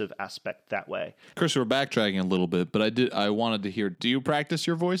immersive aspect that way. Chris, we're backtracking a little bit, but I wanted to hear, do you practice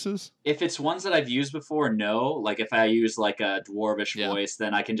your voices? If it's ones that I've used before, no. Like if I use like a dwarvish voice,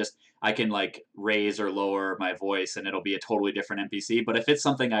 then I can like raise or lower my voice and it'll be a totally different NPC. But if it's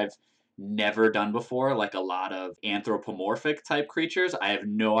something I've never done before, like a lot of anthropomorphic type creatures, I have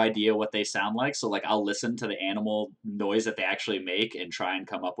no idea what they sound like. So like I'll listen to the animal noise that they actually make and try and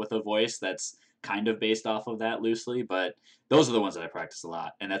come up with a voice that's kind of based off of that loosely. But those are the ones that I practice a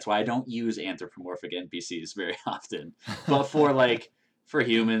lot. And that's why I don't use anthropomorphic NPCs very often. But for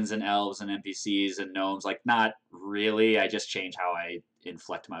humans and elves and NPCs and gnomes, like not really. I just change how I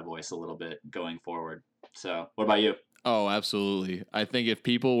inflect my voice a little bit going forward. So what about you? Oh, absolutely. I think if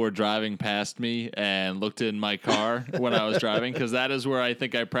people were driving past me and looked in my car when I was driving, because that is where I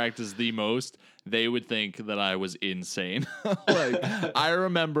think I practice the most, they would think that I was insane. Like, I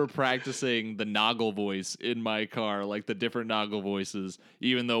remember practicing the Noggle voice in my car, like the different Noggle voices,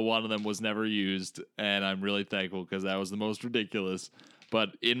 even though one of them was never used. And I'm really thankful because that was the most ridiculous.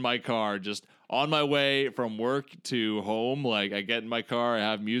 But in my car, just on my way from work to home, like I get in my car, I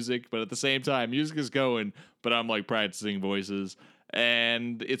have music, but at the same time, music is going, but I'm like practicing voices.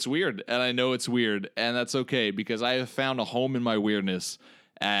 And it's weird. And I know it's weird. And that's okay because I have found a home in my weirdness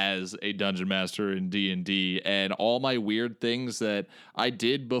as a dungeon master in D&D, and all my weird things that I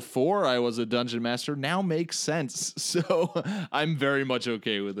did before I was a dungeon master now make sense. So I'm very much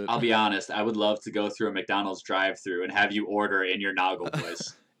okay with it. I'll be honest, I would love to go through a McDonald's drive-thru and have you order in your Noggle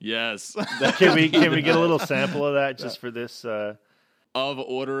voice. Yes. Can we get a little sample of that just for this? Of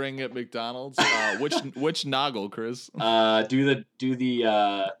ordering at McDonald's? Which Noggle, Chris? Do the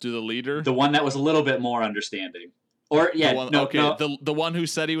leader? the one that was a little bit more understanding. Or yeah, the one who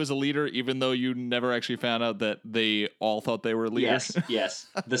said he was a leader, even though you never actually found out that they all thought they were leaders. Yes,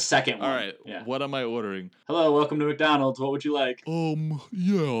 the second one. All right, What am I ordering? Hello, welcome to McDonald's. What would you like?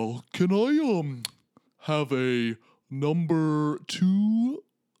 Yeah, can I, have a number 2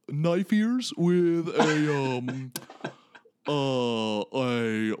 knife ears with a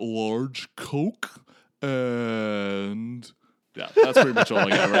large Coke and... Yeah, that's pretty much all I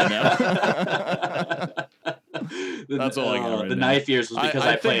got right now. That's all I got right the now. Knife Ears was because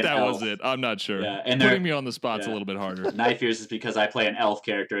I play think an that elf. was it. I'm not sure. Yeah, and putting me on the spot's a little bit harder. Knife Ears is because I play an elf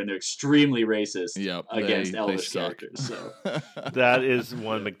character and they're extremely racist against elvish characters. So. That is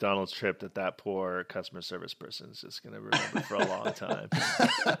one McDonald's trip that poor customer service person is just going to remember for a long time.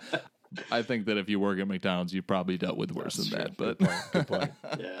 I think that if you work at McDonald's, you've probably dealt with worse than that. But good point.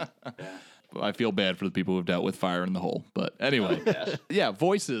 Yeah. I feel bad for the people who've dealt with fire in the hole. But anyway,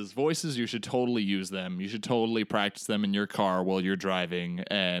 voices. Voices, you should totally use them. You should totally practice them in your car while you're driving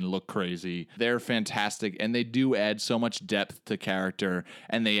and look crazy. They're fantastic, and they do add so much depth to character,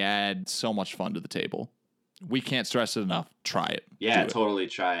 and they add so much fun to the table. We can't stress it enough. Try it. Yeah, totally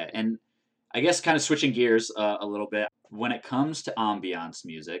try it. And I guess kind of switching gears a little bit, when it comes to ambiance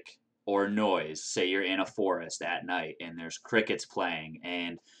music, or noise. Say you're in a forest at night and there's crickets playing,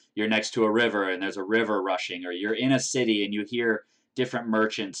 and you're next to a river and there's a river rushing, or you're in a city and you hear different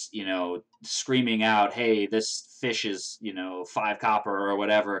merchants, screaming out, "Hey, this fish is, 5 copper," or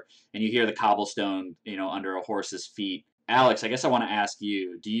whatever, and you hear the cobblestone, under a horse's feet. Alex, I guess I want to ask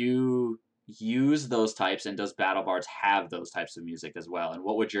you, do you use those types, and does BattleBards have those types of music as well? And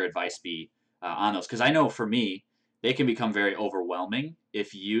what would your advice be on those? Because I know for me, they can become very overwhelming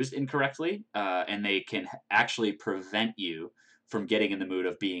if used incorrectly, and they can actually prevent you from getting in the mood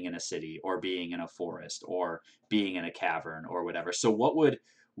of being in a city or being in a forest or being in a cavern or whatever. So what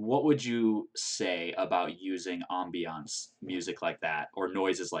would you say about using ambiance music like that or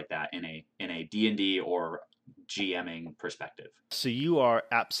noises like that in a D&D or GMing perspective? So you are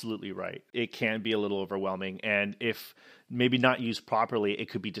absolutely right. It can be a little overwhelming, and if maybe not used properly, it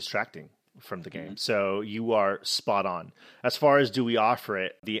could be distracting from the game. Mm-hmm. So you are spot on. As far as do we offer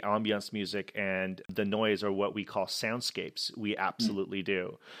it, the ambiance music and the noise, or what we call soundscapes, we absolutely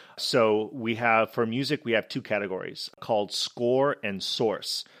do. So we have, for music, we have 2 categories called score and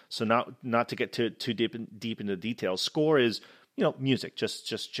source. So not to get too deep into details. Score is music,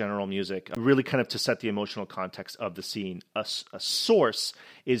 just general music, really kind of to set the emotional context of the scene. A source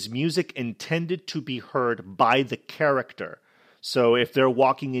is music intended to be heard by the character. So if they're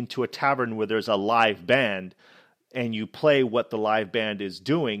walking into a tavern where there's a live band and you play what the live band is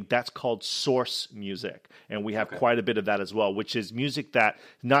doing, that's called source music. And we have quite a bit of that as well, which is music that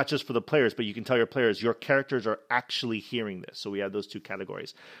not just for the players, but you can tell your players, your characters are actually hearing this. So we have those 2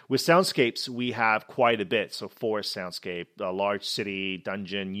 categories. With soundscapes, we have quite a bit. So forest soundscape, a large city,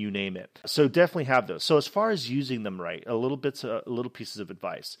 dungeon, you name it. So definitely have those. So as far as using them right, little pieces of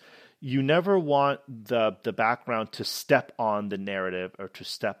advice. You never want the background to step on the narrative or to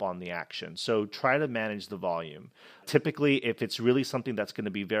step on the action. So try to manage the volume. Typically, if it's really something that's going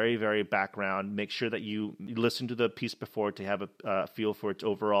to be very, very background, make sure that you listen to the piece before to have a feel for its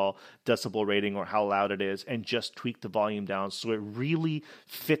overall decibel rating or how loud it is, and just tweak the volume down so it really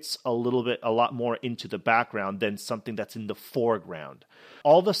fits a lot more into the background than something that's in the foreground.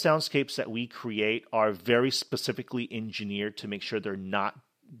 All the soundscapes that we create are very specifically engineered to make sure they're not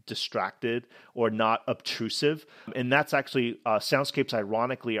distracted or not obtrusive. And that's actually soundscapes,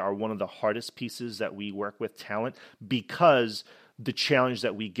 ironically, are one of the hardest pieces that we work with talent, because the challenge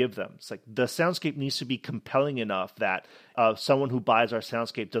that we give them. It's like the soundscape needs to be compelling enough that someone who buys our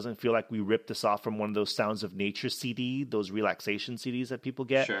soundscape doesn't feel like we ripped this off from one of those Sounds of Nature CD, those relaxation CDs that people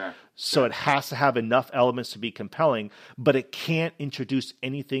get. So it has to have enough elements to be compelling, but it can't introduce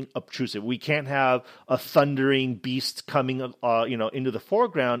anything obtrusive. We can't have a thundering beast coming into the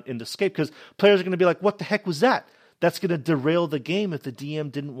foreground in the scape, because players are going to be like, what the heck was that? That's going to derail the game if the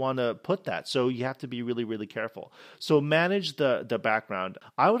DM didn't want to put that. So you have to be really, really careful. So manage the background.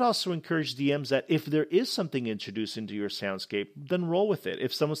 I would also encourage DMs that if there is something introduced into your soundscape, then roll with it.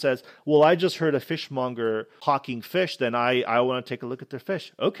 If someone says, well, I just heard a fishmonger hawking fish, then I want to take a look at their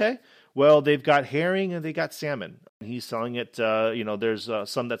fish. Okay. Well, they've got herring and they got salmon. He's selling it, there's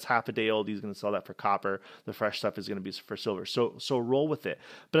some that's half a day old. He's going to sell that for copper. The fresh stuff is going to be for silver. So roll with it.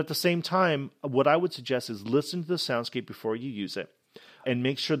 But at the same time, what I would suggest is listen to the soundscape before you use it, and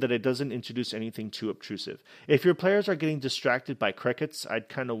make sure that it doesn't introduce anything too obtrusive. If your players are getting distracted by crickets, I'd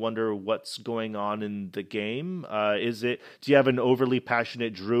kind of wonder what's going on in the game. Do you have an overly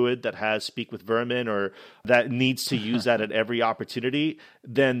passionate druid that has Speak with Vermin, or that needs to use that at every opportunity?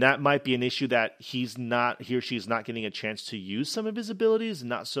 Then that might be an issue that he or she is not getting a chance to use some of his abilities,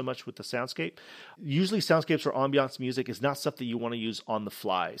 not so much with the soundscape. Usually soundscapes or ambiance music is not stuff that you want to use on the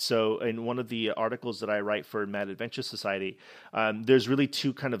fly. So in one of the articles that I write for Mad Adventure Society, there's really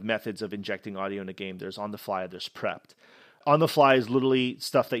 2 kind of methods of injecting audio in a game. There's on the fly, there's prepped. On the fly is literally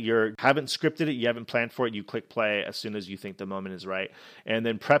stuff that you haven't scripted it, you haven't planned for it, you click play as soon as you think the moment is right. And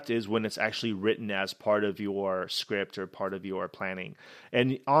then prepped is when it's actually written as part of your script or part of your planning.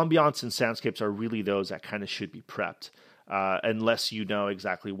 And ambiance and soundscapes are really those that kind of should be prepped. Unless you know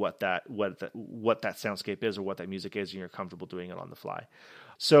exactly what that soundscape is or what that music is, and you're comfortable doing it on the fly.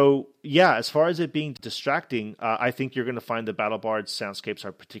 So yeah, as far as it being distracting, I think you're going to find the BattleBards soundscapes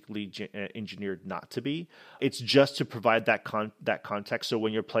are particularly engineered not to be. It's just to provide that context. So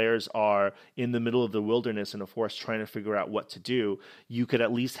when your players are in the middle of the wilderness in a forest trying to figure out what to do, you could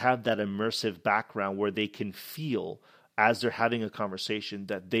at least have that immersive background where they can feel, as they're having a conversation,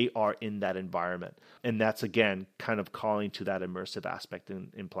 that they are in that environment. And that's, again, kind of calling to that immersive aspect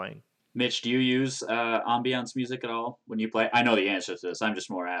in playing. Mitch, do you use ambiance music at all when you play? I know the answer to this. I'm just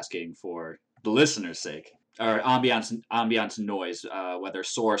more asking for the listener's sake. Or ambiance noise, whether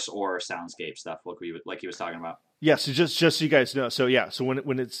source or soundscape stuff, like he was talking about. Yeah, so just so you guys know, so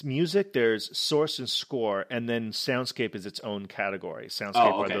when it's music, there's source and score, and then soundscape is its own category. Soundscape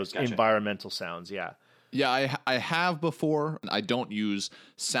are those environmental sounds, yeah. Yeah, I have before. I don't use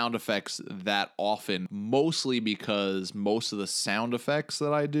sound effects that often, mostly because most of the sound effects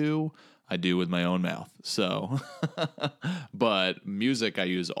that I do with my own mouth. So, but music I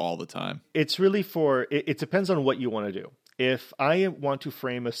use all the time. It's really it depends on what you want to do. If I want to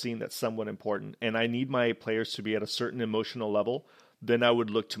frame a scene that's somewhat important and I need my players to be at a certain emotional level, then I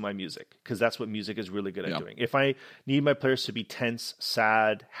would look to my music, because that's what music is really good at doing. If I need my players to be tense,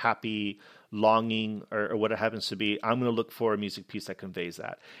 sad, happy, longing, or what it happens to be, I'm going to look for a music piece that conveys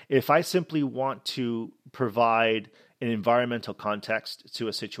that. If I simply want to provide an environmental context to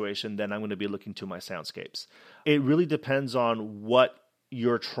a situation, then I'm going to be looking to my soundscapes. It really depends on what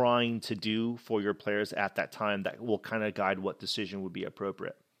you're trying to do for your players at that time that will kind of guide what decision would be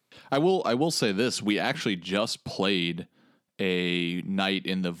appropriate. I will say this. We actually just played a night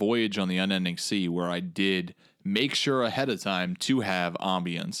in the Voyage on the Unending Sea where I did make sure ahead of time to have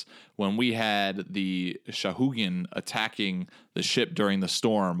ambience. When we had the Shahugin attacking the ship during the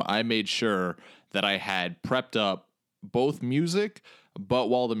storm, I made sure that I had prepped up both music, but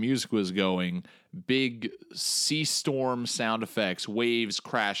while the music was going, big sea storm sound effects, waves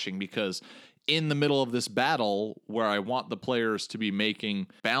crashing, because in the middle of this battle where I want the players to be making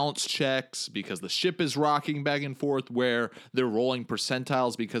balance checks because the ship is rocking back and forth, where they're rolling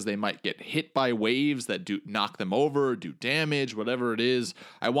percentiles because they might get hit by waves that do knock them over, do damage, whatever it is.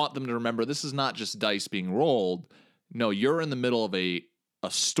 I want them to remember this is not just dice being rolled. No, you're in the middle of a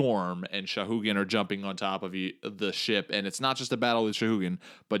storm and Shahugin are jumping on top of the ship, and it's not just a battle with Shahugin,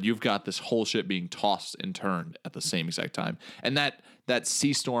 but you've got this whole ship being tossed and turned at the same exact time. And that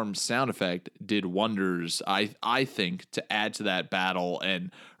sea storm sound effect did wonders, I think, to add to that battle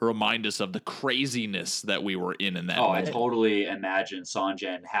and remind us of the craziness that we were in that moment. I totally imagine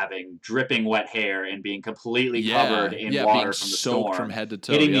Sanjen having dripping wet hair and being completely covered in water from the storm, from head to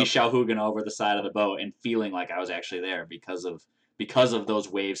toe, hitting the Shahugin over the side of the boat and feeling like I was actually there because of those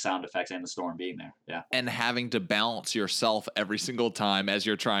wave sound effects and the storm being there. Yeah. And having to balance yourself every single time as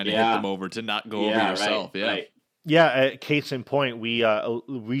you're trying to hit them over to not go over yourself. Right. Yeah, case in point, we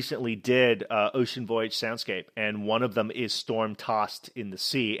recently did Ocean Voyage Soundscape, and one of them is storm tossed in the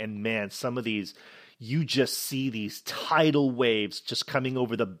sea. And man, some of these, you just see these tidal waves just coming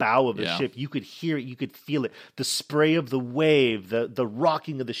over the bow of the ship. You could hear it, you could feel it. The spray of the wave, the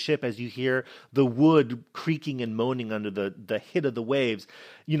rocking of the ship as you hear the wood creaking and moaning under the hit of the waves.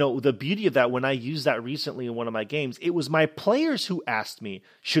 You know, the beauty of that, when I used that recently in one of my games, it was my players who asked me,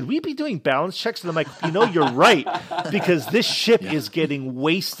 should we be doing balance checks? And I'm like, you're right, because this ship is getting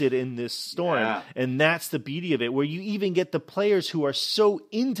wasted in this storm. Yeah. And that's the beauty of it, where you even get the players who are so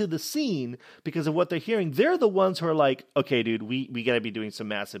into the scene because of what they're hearing. They're the ones who are like, okay, dude, we got to be doing some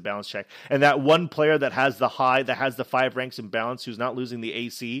massive balance check. And that one player that has the 5 ranks in balance, who's not losing the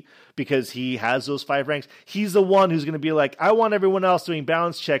AC because he has those 5 ranks, he's the one who's going to be like, I want everyone else doing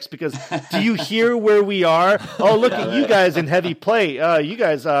balance checks, because do you hear where we are? Oh, look at you guys in heavy play. You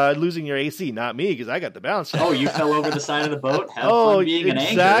guys losing your AC, not me, because I got the balance check. Oh, you fell over the side of the boat? Have fun being an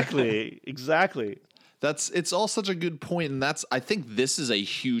anchor. Exactly. It's all such a good point, and I think this is a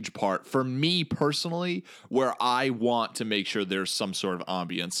huge part for me personally, where I want to make sure there's some sort of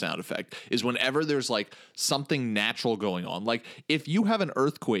ambient sound effect, is whenever there's like something natural going on. Like if you have an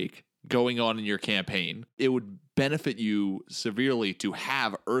earthquake going on in your campaign, it would benefit you severely to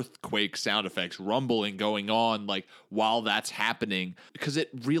have earthquake sound effects, rumbling going on like while that's happening, because it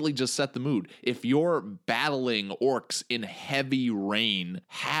really just set the mood. If you're battling orcs in heavy rain,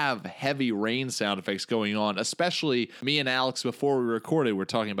 have heavy rain sound effects going on. Especially me and Alex, before we recorded, we're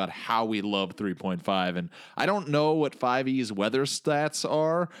talking about how we love 3.5, and I don't know what 5e's weather stats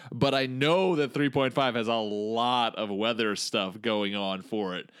are, but I know that 3.5 has a lot of weather stuff going on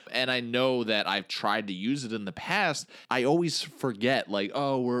for it, and I know that I've tried to use it in the past. I always forget, like,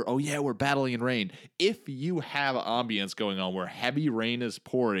 we're battling in rain. If you have ambience going on where heavy rain is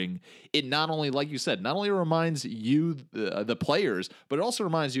pouring, it not only, like you said, not only reminds you the players, but it also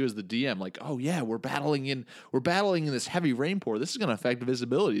reminds you as the DM, like, oh yeah, we're battling in this heavy rain pour. This is going to affect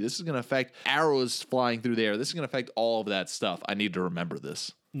visibility. This is going to affect arrows flying through the air. This is going to affect all of that stuff. I need to remember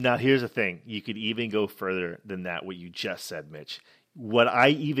this. Now, here's the thing. You could even go further than that, what you just said, Mitch. What I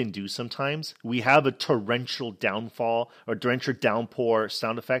even do sometimes, we have a torrential downfall or torrential downpour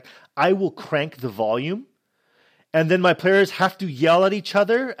sound effect. I will crank the volume, and then my players have to yell at each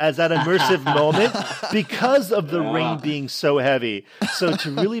other as that immersive moment because of the rain being so heavy. So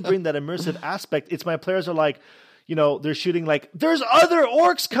to really bring that immersive aspect, it's my players are like, they're shooting like, there's other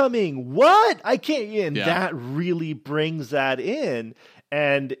orcs coming. What? I can't. And that really brings that in.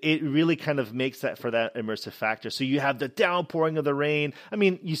 And it really kind of makes that for that immersive factor. So you have the downpouring of the rain. I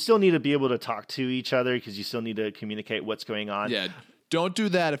mean, you still need to be able to talk to each other because you still need to communicate what's going on. Yeah. Don't do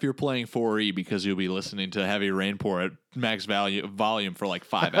that if you're playing 4E because you'll be listening to heavy rain pour at max volume for like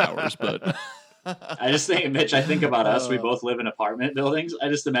 5 hours. But I just think, Mitch, I think about us. We both live in apartment buildings. I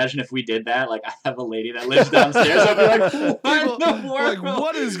just imagine if we did that, like I have a lady that lives downstairs. I'd be like,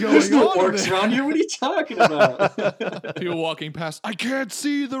 what is going There's no on? orcs around here. What are you talking about? People walking past. I can't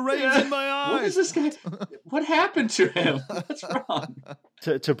see the rains in my eyes. What is this guy? What happened to him? What's wrong?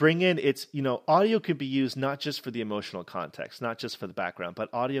 To bring in, it's, audio can be used not just for the emotional context, not just for the background,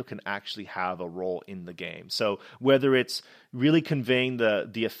 but audio can actually have a role in the game. So whether it's really conveying the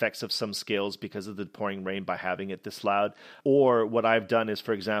effects of some skills because of the pouring rain by having it this loud, or what I've done is,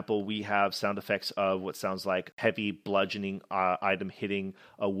 for example, we have sound effects of what sounds like heavy bludgeoning item hitting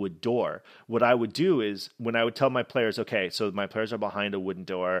a wood door. What I would do is when I would tell my players, okay, so my players are behind a wooden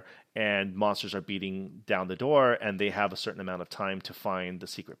door and monsters are beating down the door and they have a certain amount of time to find the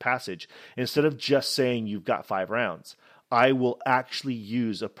secret passage. Instead of just saying you've got 5 rounds, I will actually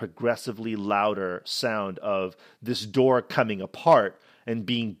use a progressively louder sound of this door coming apart and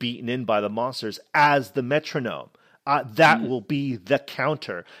being beaten in by the monsters as the metronome. That will be the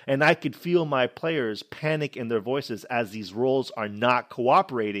counter. And I could feel my players panic in their voices as these roles are not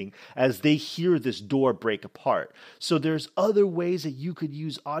cooperating as they hear this door break apart. So there's other ways that you could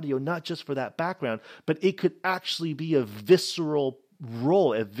use audio, not just for that background, but it could actually be a visceral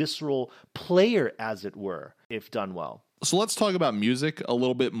role, a visceral player, as it were, if done well. So let's talk about music a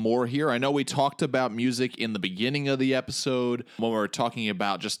little bit more here. I know we talked about music in the beginning of the episode when we were talking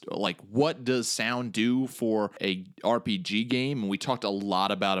about just like what does sound do for a RPG game, and we talked a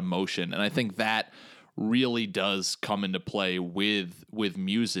lot about emotion, and I think that really does come into play with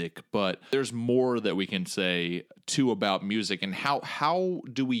music. But there's more that we can say too about music and how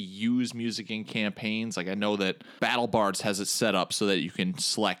do we use music in campaigns. Like I know that BattleBards has it set up so that you can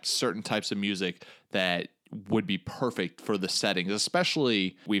select certain types of music that would be perfect for the settings,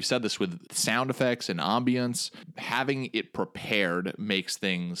 especially we've said this with sound effects and ambience. Having it prepared makes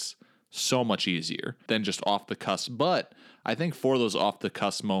things so much easier than just off the cusp. But I think for those off the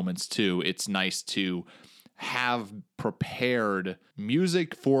cusp moments too, it's nice to have prepared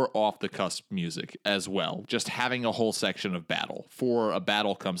music for off the cusp music as well. Just having a whole section of battle for a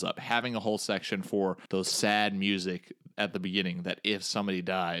battle comes up, having a whole section for those sad music at the beginning that if somebody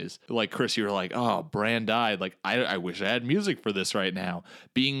dies, like Chris, you were like, oh, Bran died. Like, I wish I had music for this right now.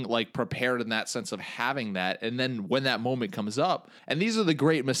 Being like prepared in that sense of having that. And then when that moment comes up, and these are the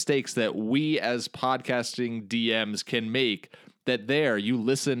great mistakes that we as podcasting DMs can make, that there you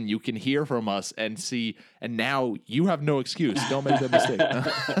listen, you can hear from us and see, and now you have no excuse. Don't make that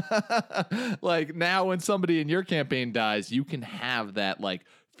mistake. Like now when somebody in your campaign dies, you can have that like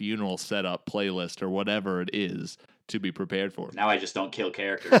funeral setup playlist or whatever it is to be prepared for. Now I just don't kill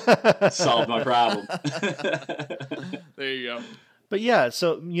characters. Solve my problem. There you go. But yeah,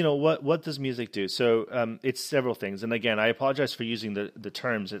 so what does music do? So it's several things, and again, I apologize for using the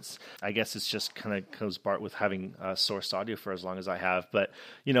terms. I guess it's just kind of goes part with having sourced audio for as long as I have. But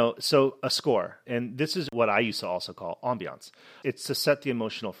so a score, and this is what I used to also call ambiance. It's to set the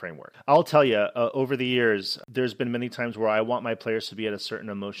emotional framework. I'll tell you, over the years, there's been many times where I want my players to be at a certain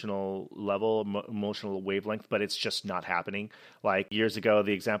emotional level, emotional wavelength, but it's just not happening. Like years ago,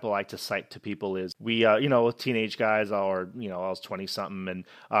 the example I like to cite to people is we, teenage guys, or I was 20 something,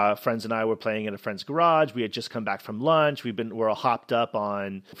 and friends and I were playing in a friend's garage. We had just come back from lunch. We're all hopped up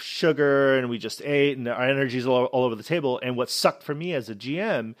on sugar, and we just ate, and our energy's all over the table. And what sucked for me as a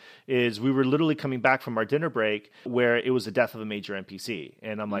GM is we were literally coming back from our dinner break where it was the death of a major NPC,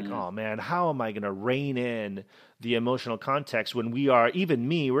 and I'm like, oh man, how am I going to rein in the emotional context when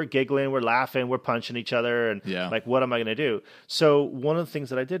we're giggling, we're laughing, we're punching each other, and like, what am I going to do? So one of the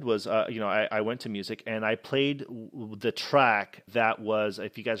things that I did was, I went to music and I played the track that was,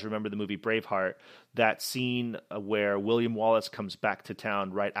 if you guys remember the movie Braveheart, that scene where William Wallace comes back to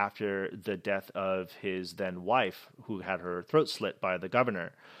town right after the death of his then wife, who had her throat slit by the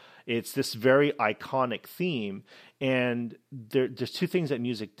governor. It's this very iconic theme, and there's two things that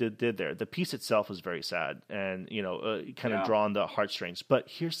music did there. The piece itself was very sad and, kind of draw on the heartstrings. But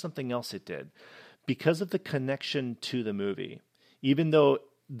here's something else it did. Because of the connection to the movie, even though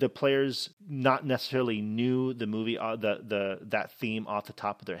the players not necessarily knew the movie, that theme off the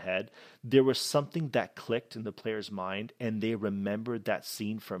top of their head, there was something that clicked in the player's mind, and they remembered that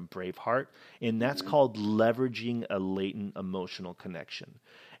scene from Braveheart, and that's called leveraging a latent emotional connection.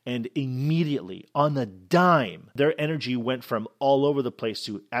 And immediately, on a dime, their energy went from all over the place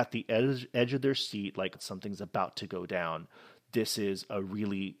to at the edge of their seat, like something's about to go down. This is a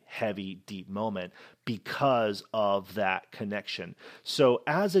really heavy, deep moment because of that connection. So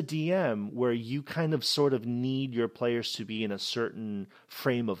as a DM, where you kind of sort of need your players to be in a certain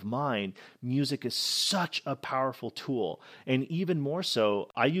frame of mind, music is such a powerful tool. And even more so,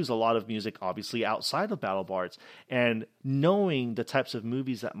 I use a lot of music, obviously, outside of BattleBards. And knowing the types of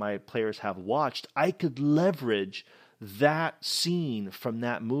movies that my players have watched, I could leverage that scene from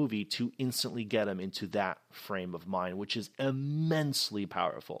that movie to instantly get them into that frame of mind, which is immensely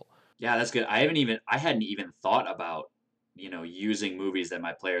powerful. Yeah, that's good. I hadn't even thought about, using movies that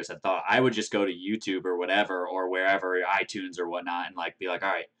my players had thought. I would just go to YouTube or whatever, or wherever, iTunes or whatnot, and be like, all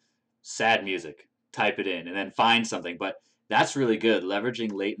right, sad music, type it in, and then find something. But that's really good.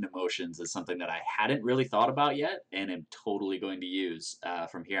 Leveraging latent emotions is something that I hadn't really thought about yet, and am totally going to use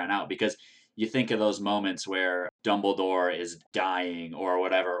from here on out, because you think of those moments where Dumbledore is dying or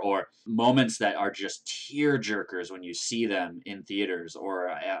whatever, or moments that are just tear jerkers when you see them in theaters or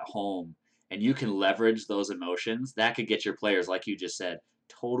at home, and you can leverage those emotions. That could get your players, like you just said,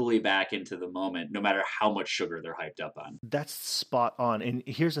 totally back into the moment, no matter how much sugar they're hyped up on. That's spot on. And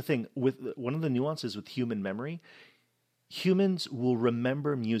here's the thing, with one of the nuances with human memory, humans will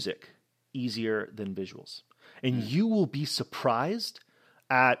remember music easier than visuals. And you will be surprised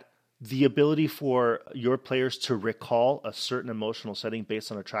at the ability for your players to recall a certain emotional setting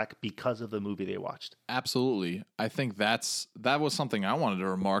based on a track because of the movie they watched. Absolutely. I think that was something I wanted to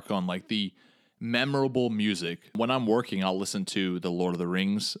remark on, like the memorable music. When I'm working, I'll listen to the Lord of the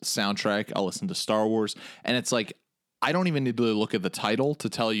Rings soundtrack. I'll listen to Star Wars. And it's like, I don't even need to look at the title to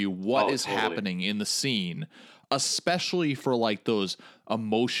tell you what is happening in the scene, especially for like those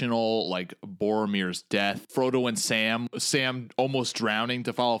emotional, like Boromir's death, Frodo and Sam almost drowning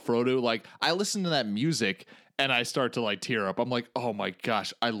to follow Frodo. Like, I listen to that music and I start to like tear up. I'm like, oh my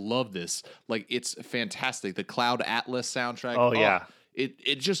gosh, I love this. Like, it's fantastic. The Cloud Atlas soundtrack. Oh yeah.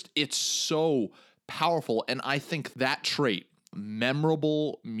 It's so powerful. And I think that trait,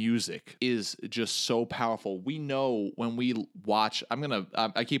 memorable music, is just so powerful. We know when we watch,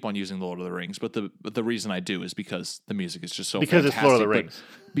 I keep on using Lord of the Rings, but the reason I do is because the music is just so because fantastic. It's Lord of the Rings.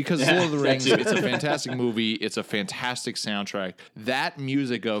 Because Lord of the Rings, it's a fantastic movie. It's a fantastic soundtrack. That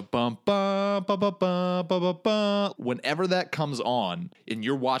music of bum bum bum bum bum bum bum bum, whenever that comes on and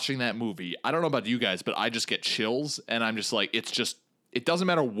you're watching that movie, I don't know about you guys, but I just get chills, and I'm just like, it doesn't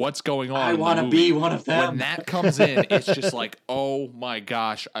matter what's going on. I want to be one of them. When that comes in, it's just like, oh my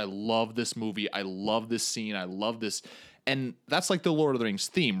gosh, I love this movie. I love this scene. I love this. And that's like the Lord of the Rings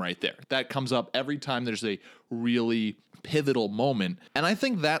theme right there. That comes up every time there's a really pivotal moment. And I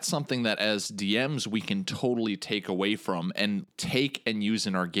think that's something that as DMs we can totally take away from and take and use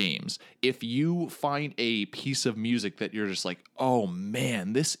in our games. If you find a piece of music that you're just like, oh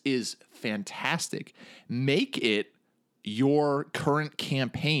man, this is fantastic, make it your current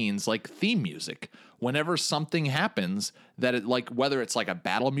campaign's like theme music. Whenever something happens that it, like, whether it's like a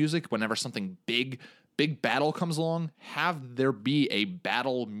battle music, whenever something big battle comes along, have there be a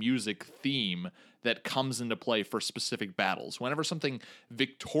battle music theme that comes into play for specific battles. Whenever something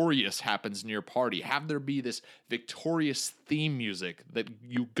victorious happens in your party, have there be this victorious theme music that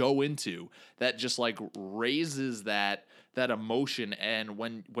you go into that just like raises that emotion. And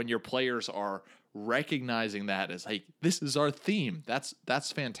when your players are recognizing that as like, this is our theme, that's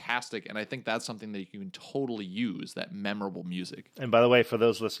fantastic. And I think that's something that you can totally use, that memorable music. And by the way, for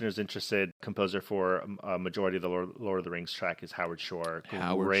those listeners interested, composer for a majority of the Lord of the Rings track is Howard Shore.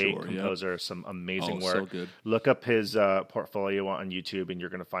 Great composer, yep. Some amazing work. So good. Look up his portfolio on YouTube and you're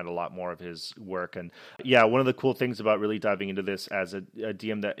going to find a lot more of his work. And yeah, one of the cool things about really diving into this as a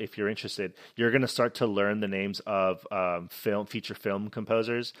DM, that if you're interested, you're going to start to learn the names of feature film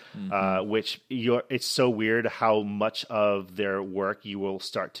composers, which it's so weird how much of their work you will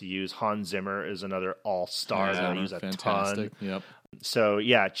start to use. Hans Zimmer is another all-star that I use a ton. Yep. So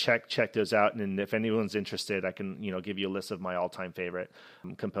yeah, check those out. And if anyone's interested, I can give you a list of my all-time favorite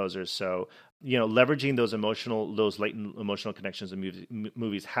composers. So leveraging those latent emotional connections in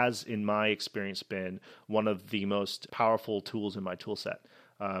movies has, in my experience, been one of the most powerful tools in my tool set.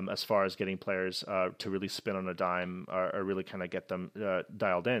 as far as getting players to really spin on a dime or really kind of get them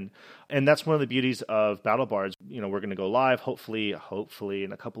dialed in. And that's one of the beauties of Battle Bards. We're going to go live, hopefully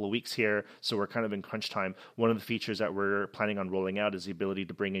in a couple of weeks here. So we're kind of in crunch time. One of the features that we're planning on rolling out is the ability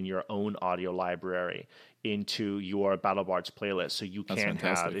to bring in your own audio library into your Battle Bards playlist. So you can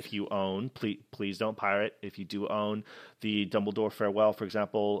have, if you own, please don't pirate. If you do own the Dumbledore Farewell, for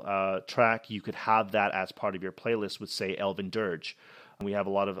example, track, you could have that as part of your playlist with, say, Elven Dirge. We have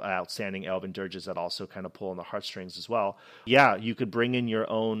a lot of outstanding Elven Dirges that also kind of pull on the heartstrings as well. Yeah, you could bring in your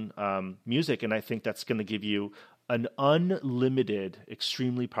own music, and I think that's going to give you an unlimited,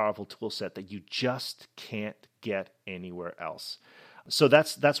 extremely powerful tool set that you just can't get anywhere else. So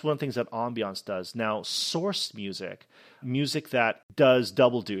that's one of the things that Ambiance does. Now, sourced music that does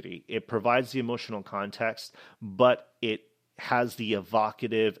double duty. It provides the emotional context, but it has the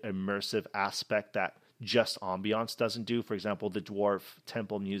evocative, immersive aspect that just Ambiance doesn't do. For example, the Dwarf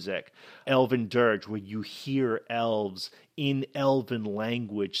Temple music, Elven Dirge, where you hear elves in Elven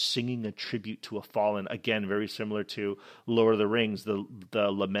language singing a tribute to a fallen. Again, very similar to Lord of the Rings, the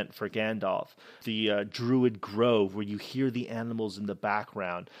Lament for Gandalf. The Druid Grove, where you hear the animals in the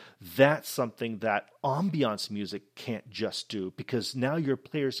background. That's something that Ambiance music can't just do, because now your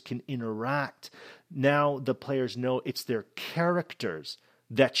players can interact. Now the players know it's their characters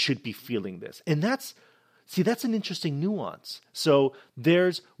that should be feeling this. And that's an interesting nuance. So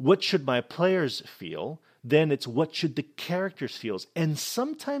there's what should my players feel, then it's what should the characters feel. And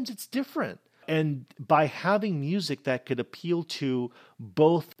sometimes it's different. And by having music that could appeal to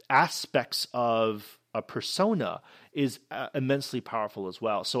both aspects of a persona is immensely powerful as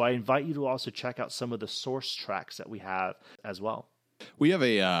well. So I invite you to also check out some of the source tracks that we have as well. We have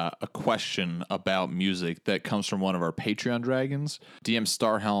a question about music that comes from one of our Patreon dragons. DM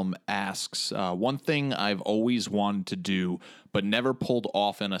Starhelm asks, one thing I've always wanted to do but never pulled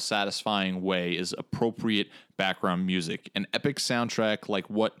off in a satisfying way is appropriate background music. An epic soundtrack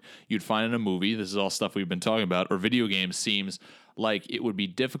like what you'd find in a movie, this is all stuff we've been talking about, or video games, seems like it would be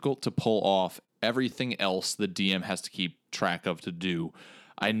difficult to pull off everything else the DM has to keep track of to do.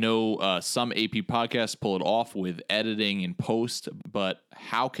 I know some AP podcasts pull it off with editing and post, but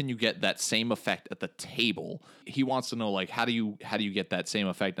how can you get that same effect at the table? He wants to know, like, how do you get that same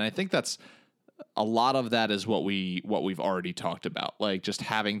effect? And I think that's a lot of that is what we've already talked about, like just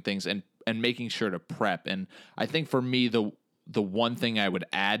having things and making sure to prep. And I think for me, the one thing I would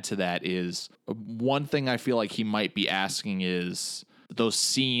add to that is one thing I feel like he might be asking is those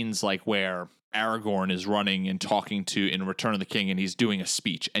scenes like where Aragorn is running and talking in Return of the King, and he's doing a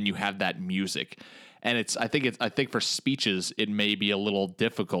speech, and you have that music. And I think for speeches, it may be a little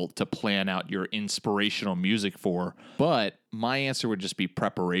difficult to plan out your inspirational music for, but my answer would just be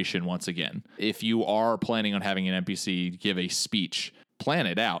preparation once again. If you are planning on having an NPC give a speech, plan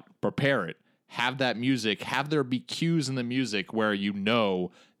it out, prepare it, have that music, have there be cues in the music where you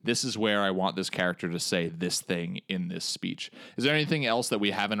know this is where I want this character to say this thing in this speech. Is there anything else that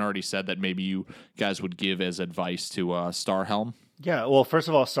we haven't already said that maybe you guys would give as advice to Starhelm? Yeah, well, first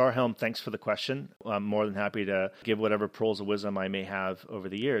of all, Starhelm, thanks for the question. I'm more than happy to give whatever pearls of wisdom I may have over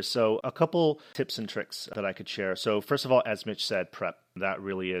the years. So a couple tips and tricks that I could share. So first of all, as Mitch said, prep. That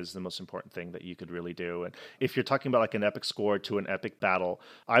really is the most important thing that you could really do. And if you're talking about like an epic score to an epic battle,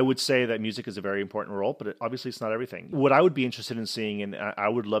 I would say that music is a very important role, but obviously it's not everything. What I would be interested in seeing, and I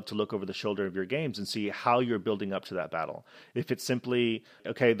would love to look over the shoulder of your games and see how you're building up to that battle. If it's simply,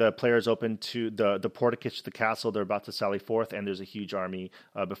 okay, the player's open to the porticus to the castle, they're about to sally forth, and there's a huge army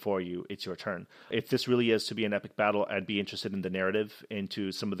before you, it's your turn. If this really is to be an epic battle, I'd be interested in the narrative,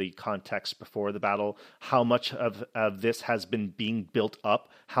 into some of the context before the battle, how much of this has been being built up,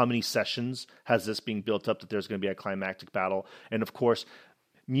 how many sessions has this being built up that there's going to be a climactic battle. And of course,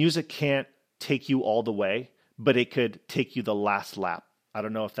 music can't take you all the way, but it could take you the last lap. I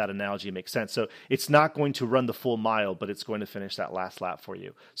don't know if that analogy makes sense. So it's not going to run the full mile, but it's going to finish that last lap for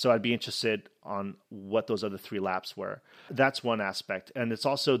you. So I'd be interested on what those other 3 laps were. That's one aspect. And it's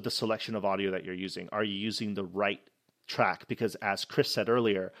also the selection of audio that you're using. Are you using the right track? Because as Chris said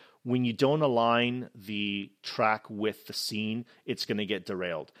earlier, when you don't align the track with the scene, it's going to get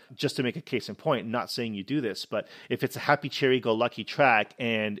derailed. Just to make a case in point, not saying you do this, but if it's a happy cherry go lucky track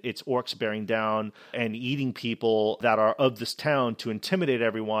and it's orcs bearing down and eating people that are of this town to intimidate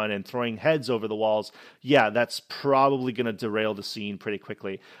everyone and throwing heads over the walls, yeah, that's probably going to derail the scene pretty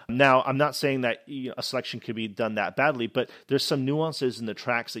quickly. Now, I'm not saying that a selection could be done that badly, but there's some nuances in the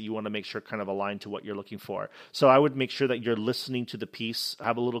tracks that you want to make sure kind of align to what you're looking for. So I would make sure that you're listening to the piece,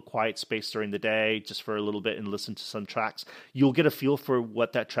 have a little quiet space during the day just for a little bit and listen to some tracks, you'll get a feel for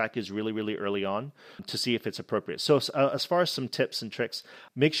what that track is really, really early on to see if it's appropriate. So as far as some tips and tricks,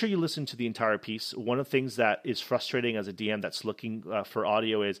 make sure you listen to the entire piece. One of the things that is frustrating as a DM that's looking for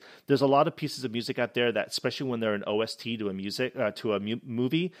audio is there's a lot of pieces of music out there that, especially when they're an OST to a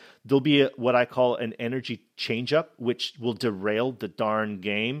movie, there'll be what I call an energy change up, which will derail the darn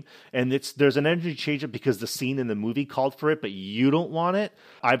game. And there's an energy change up because the scene in the movie called for it, but you don't want it.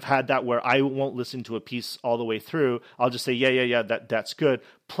 I've had that where I won't listen to a piece all the way through. I'll just say, yeah, that's good.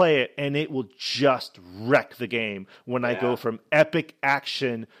 Play it, and it will just wreck the game when I go from epic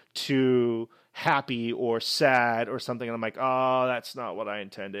action to happy or sad or something, and I'm like, oh, that's not what I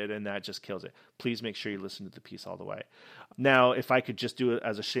intended, and that just kills it. Please make sure you listen to the piece all the way. Now, if I could just do it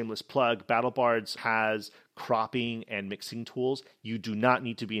as a shameless plug, BattleBards has cropping and mixing tools. You do not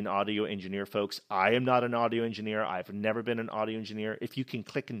need to be an audio engineer, folks. I am not an audio engineer. I've never been an audio engineer. If you can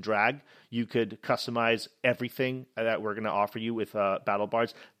click and drag, you could customize everything that we're going to offer you with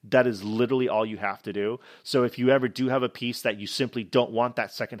BattleBards. That is literally all you have to do. So if you ever do have a piece that you simply don't want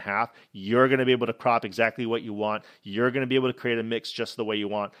that second half, you're going to be able to crop exactly what you want. You're going to be able to create a mix just the way you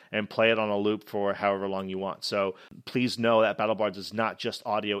want and play it on a loop for however long you want. So please know that BattleBards is not just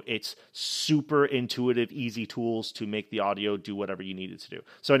audio. It's super intuitive, easy tools to make the audio do whatever you need it to do.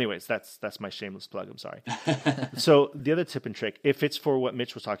 So anyways, that's my shameless plug. I'm sorry. So the other tip and trick, if it's for what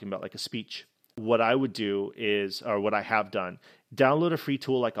Mitch was talking about, like a speech, what I would do is, or what I have done, download a free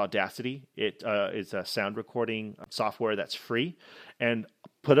tool like Audacity. It is a sound recording software that's free, and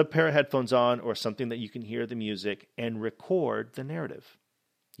put a pair of headphones on or something that you can hear the music and record the narrative.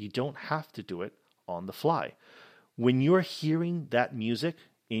 You don't have to do it on the fly. When you're hearing that music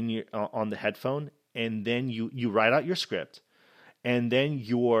on the headphone, and then you write out your script, and then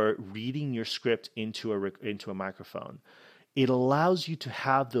you're reading your script into a microphone, it allows you to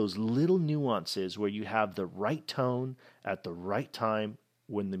have those little nuances where you have the right tone at the right time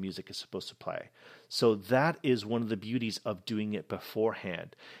when the music is supposed to play. So that is one of the beauties of doing it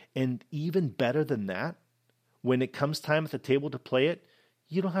beforehand. And even better than that, when it comes time at the table to play it,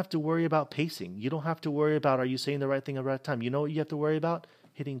 you don't have to worry about pacing. You don't have to worry about, are you saying the right thing at the right time? You know what you have to worry about?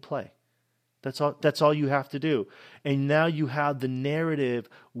 Hitting play. That's all you have to do. And now you have the narrative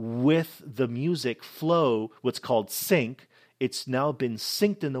with the music flow, what's called sync. It's now been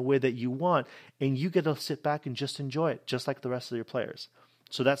synced in the way that you want, and you get to sit back and just enjoy it, just like the rest of your players.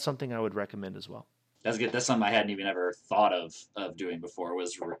 So that's something I would recommend as well. That's good. That's something I hadn't even ever thought of doing before,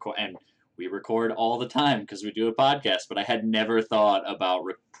 was record. And we record all the time because we do a podcast, but I had never thought about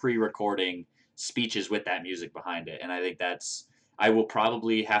pre-recording speeches with that music behind it. And I think I will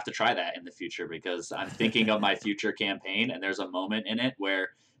probably have to try that in the future, because I'm thinking of my future campaign, and there's a moment in it where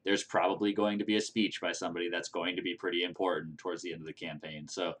there's probably going to be a speech by somebody that's going to be pretty important towards the end of the campaign.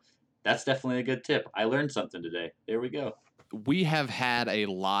 So that's definitely a good tip. I learned something today. There we go. We have had a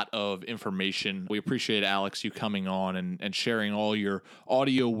lot of information. We appreciate, Alex, you coming on and sharing all your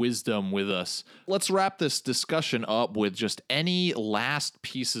audio wisdom with us. Let's wrap this discussion up with just any last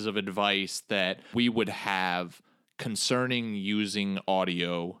pieces of advice that we would have concerning using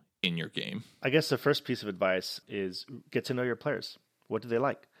audio in your game. I guess the first piece of advice is get to know your players. What do they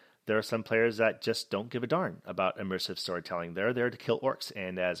like? There are some players that just don't give a darn about immersive storytelling. They're there to kill orcs,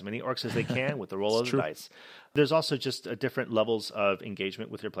 and as many orcs as they can with the roll of the dice. There's also just different levels of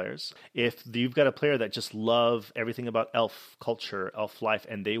engagement with your players. If you've got a player that just love everything about elf culture, elf life,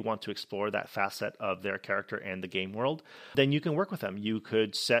 and they want to explore that facet of their character and the game world, then you can work with them. You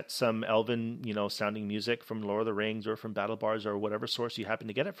could set some elven, sounding music from Lord of the Rings or from BattleBards or whatever source you happen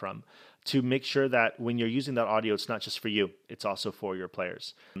to get it from, to make sure that when you're using that audio, it's not just for you, it's also for your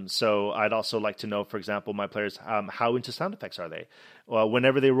players. So I'd also like to know, for example, my players, how into sound effects are they?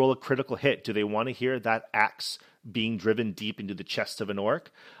 Whenever they roll a critical hit, do they want to hear that axe being driven deep into the chest of an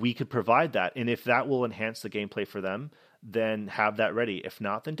orc? We could provide that. And if that will enhance the gameplay for them, then have that ready. If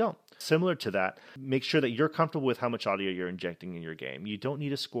not, then don't. Similar to that, make sure that you're comfortable with how much audio you're injecting in your game. You don't need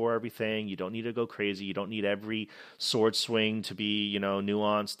to score everything. You don't need to go crazy. You don't need every sword swing to be,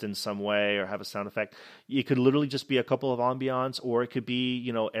 nuanced in some way or have a sound effect. It could literally just be a couple of ambiance, or it could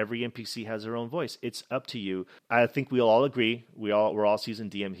be, every NPC has their own voice. It's up to you. I think we'll all agree. We're all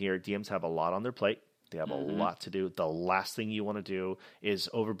seasoned DM here. DMs have a lot on their plate. They have a lot to do. The last thing you want to do is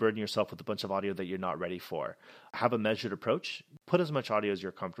overburden yourself with a bunch of audio that you're not ready for. Have a measured approach. Put as much audio as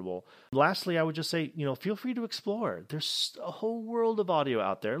you're comfortable. Lastly, I would just say, feel free to explore. There's a whole world of audio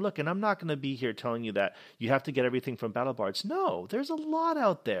out there. Look, and I'm not going to be here telling you that you have to get everything from BattleBards. No, there's a lot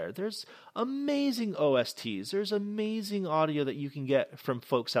out there. There's amazing OSTs. There's amazing audio that you can get from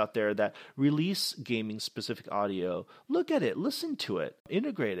folks out there that release gaming-specific audio. Look at it. Listen to it.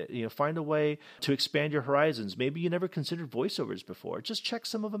 Integrate it. Find a way to expand your horizons. Maybe you never considered voiceovers before. Just check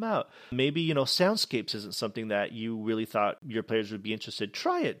some of them out. Maybe, soundscapes isn't something that you really thought your players would be interested.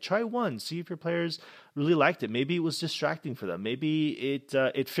 Try it. Try one. See if your players really liked it. Maybe it was distracting for them. Maybe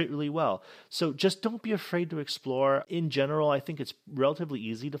it fit really well. So just don't be afraid to explore. In general, I think it's relatively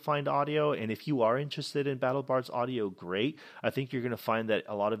easy to find audio. And if you are interested in BattleBards audio, great. I think you're going to find that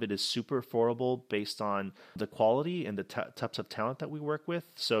a lot of it is super affordable based on the quality and the types of talent that we work with.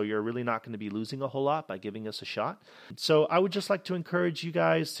 So you're really not going to be losing a whole lot by giving us a shot. So I would just like to encourage you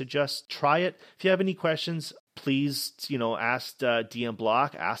guys to just try it. If you have any questions, please, ask DM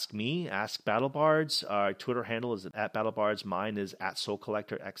Block, ask me, ask BattleBards. Our Twitter handle is at BattleBards. Mine is at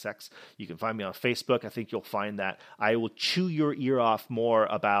SoulCollectorXX. You can find me on Facebook. I think you'll find that I will chew your ear off more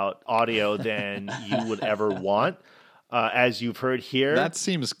about audio than you would ever want. As you've heard here. That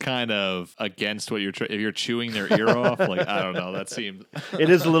seems kind of against what if you're chewing their ear off. Like, I don't know. That seems... It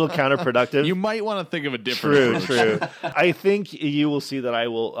is a little counterproductive. You might want to think of a different approach. True. I think you will see that I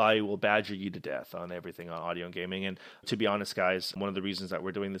will badger you to death on everything on audio and gaming. And to be honest, guys, one of the reasons that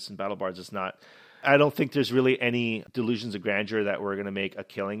we're doing this in BattleBards is not... I don't think there's really any delusions of grandeur that we're going to make a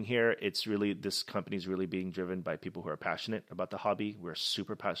killing here. It's really, this company is really being driven by people who are passionate about the hobby. We're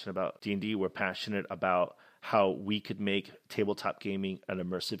super passionate about D&D. We're passionate about how we could make tabletop gaming an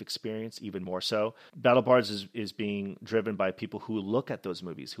immersive experience even more so. BattleBards is being driven by people who look at those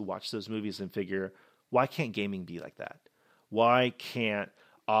movies, who watch those movies and figure, why can't gaming be like that? Why can't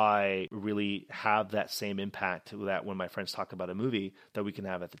I really have that same impact that when my friends talk about a movie that we can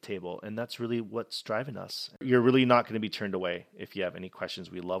have at the table? And that's really what's driving us. You're really not going to be turned away if you have any questions.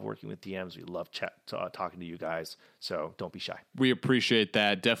 We love working with DMs. We love talking to you guys. So don't be shy. We appreciate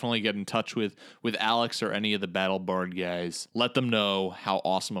that. Definitely get in touch with Alex or any of the BattleBard guys. Let them know how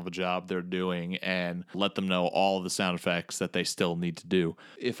awesome of a job they're doing and let them know all of the sound effects that they still need to do.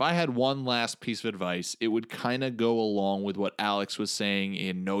 If I had one last piece of advice, it would kind of go along with what Alex was saying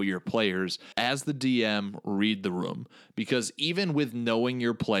in Know Your Players. As the DM, read the room, because even with knowing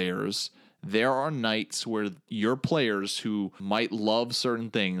your players, there are nights where your players who might love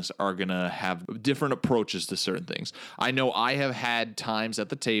certain things are going to have different approaches to certain things. I know I have had times at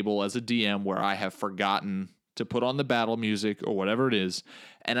the table as a DM where I have forgotten to put on the battle music or whatever it is,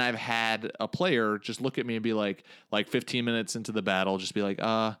 and I've had a player just look at me and be like 15 minutes into the battle, just be like,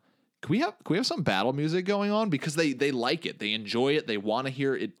 Can we have some battle music going on? Because they like it. They enjoy it. They want to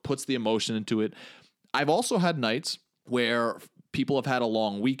hear it. It puts the emotion into it. I've also had nights where people have had a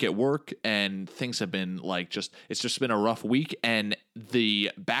long week at work and things have been it's just been a rough week, and the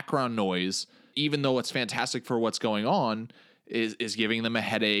background noise, even though it's fantastic for what's going on, is giving them a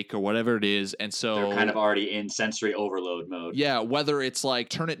headache or whatever it is. And so they're kind of already in sensory overload mode. Yeah, whether it's like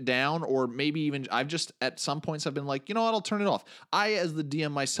turn it down or maybe even I've just at some points I've been like, you know what, I'll turn it off. I, as the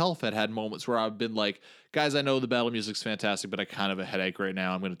DM myself, had moments where I've been like, guys, I know the battle music's fantastic, but I kind of have a headache right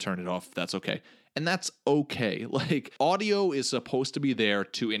now. I'm going to turn it off if that's okay. And that's okay. Like, audio is supposed to be there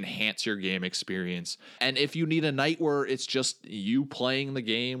to enhance your game experience. And if you need a night where it's just you playing the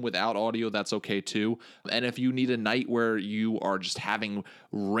game without audio, that's okay too. And if you need a night where you are just having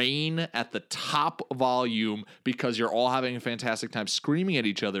rain at the top volume because you're all having a fantastic time screaming at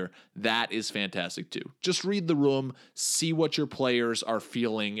each other, that is fantastic too. Just read the room, see what your players are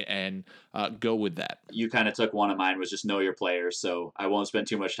feeling, and go with that. You kind of took one of mine, was just know your players, so I won't spend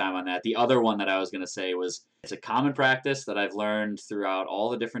too much time on that. The other one that I was going to say was, it's a common practice that I've learned throughout all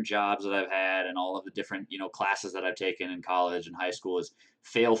the different jobs that I've had and all of the different, classes that I've taken in college and high school, is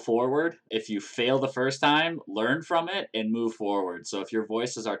fail forward. If you fail the first time, learn from it and move forward. So if your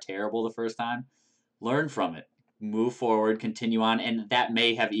voices are terrible the first time, learn from it. Move forward, continue on, and that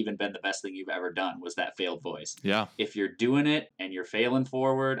may have even been the best thing you've ever done, was that failed voice. Yeah. If you're doing it and you're failing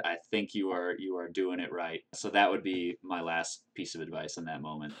forward, I think you are doing it right. So that would be my last piece of advice in that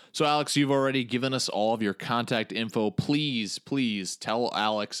moment. So Alex, you've already given us all of your contact info. Please tell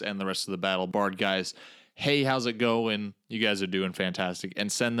Alex and the rest of the BattleBard guys, hey, how's it going? You guys are doing fantastic.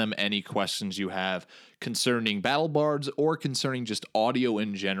 And send them any questions you have concerning Battle Bards or concerning just audio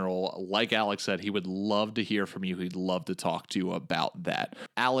in general. Like Alex said, he would love to hear from you. He'd love to talk to you about that.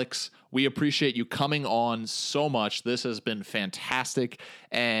 Alex, we appreciate you coming on so much. This has been fantastic,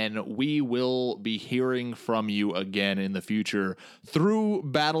 and we will be hearing from you again in the future through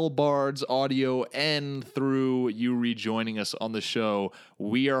Battle Bards audio and through you rejoining us on the show.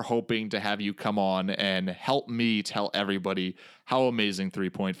 We are hoping to have you come on and help me tell everybody how amazing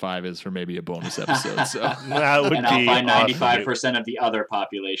 3.5 is for maybe a bonus episode. So that would and I'll be find awesome. 95% of the other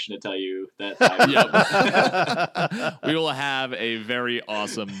population to tell you that. Yep. We will have a very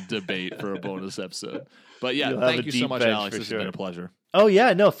awesome debate for a bonus episode. But yeah, You'll have thank a you so deep much, bench Alex. for This sure. has been a pleasure. Oh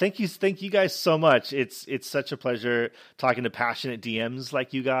yeah, no, thank you guys so much. It's such a pleasure talking to passionate DMs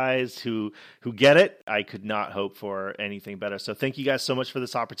like you guys who get it. I could not hope for anything better. So thank you guys so much for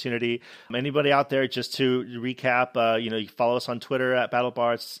this opportunity. Anybody out there, just to recap, you can follow us on Twitter at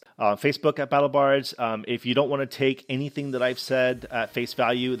BattleBards, Facebook at BattleBards. If you don't want to take anything that I've said at face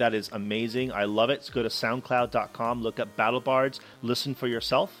value, that is amazing. I love it. So go to SoundCloud.com, look up BattleBards, listen for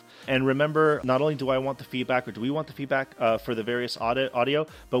yourself. And remember, not only do I want the feedback, or do we want the feedback for the various audio,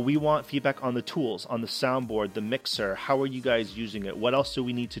 but we want feedback on the tools, on the soundboard, the mixer. How are you guys using it? What else do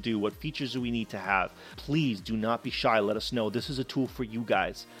we need to do? What features do we need to have? Please do not be shy. Let us know. This is a tool for you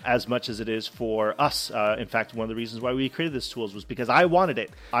guys as much as it is for us. In fact, one of the reasons why we created this tools was because I wanted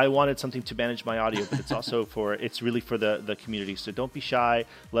it. I wanted something to manage my audio, but it's also it's really for the community. So don't be shy.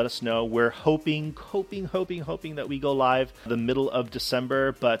 Let us know. We're hoping that we go live the middle of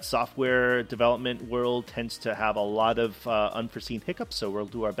December, but software development world tends to have a lot of unforeseen hiccups, so we'll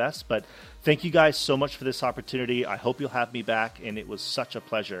do our best. But thank you guys so much for this opportunity. I hope you'll have me back, and it was such a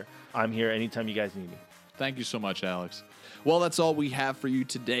pleasure. I'm here anytime you guys need me. Thank you so much, Alex. Well, that's all we have for you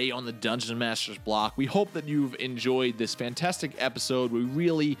today on the Dungeon Masters block. We hope that you've enjoyed this fantastic episode. We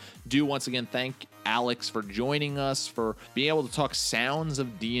really do, once again, thank Alex for joining us, for being able to talk sounds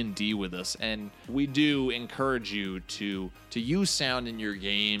of D&D with us. And we do encourage you to use sound in your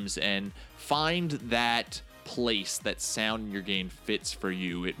games and find that place that sound in your game fits for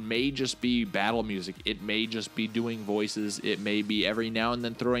you. It may just be battle music. It may just be doing voices. It may be every now and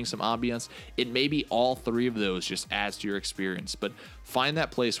then throwing some ambience. It may be all three of those just adds to your experience. But find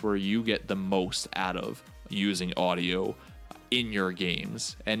that place where you get the most out of using audio in your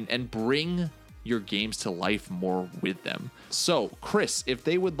games and bring your games to life more with them. So, Chris, if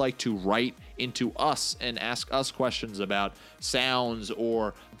they would like to write into us and ask us questions about sounds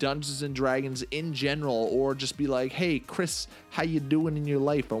or Dungeons and Dragons in general, or just be like, hey, Chris, how you doing in your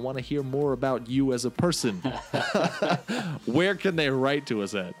life? I want to hear more about you as a person. Where can they write to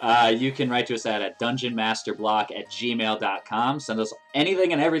us at? You can write to us at dungeonmasterblock@gmail.com. Send us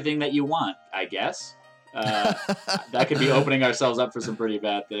anything and everything that you want, I guess. That could be opening ourselves up for some pretty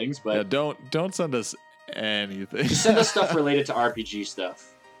bad things, but Yeah, don't send us anything. send us stuff related to RPG stuff.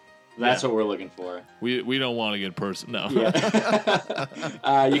 That's what we're looking for. We don't want to get personal. No.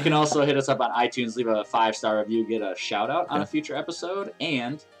 Yeah. You can also hit us up on iTunes, leave a 5-star review, get a shout out on a future episode,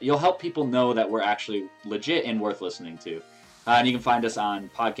 and you'll help people know that we're actually legit and worth listening to. And you can find us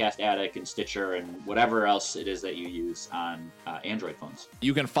on Podcast Addict and Stitcher and whatever else it is that you use on Android phones.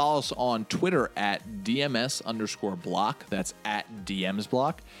 You can follow us on Twitter at DMS_block. That's at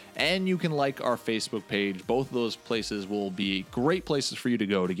DMsBlock. And you can like our Facebook page. Both of those places will be great places for you to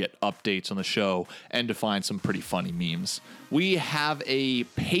go to get updates on the show and to find some pretty funny memes. We have a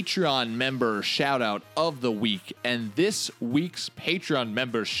Patreon member shout out of the week. And this week's Patreon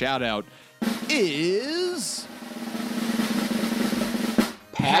member shout out is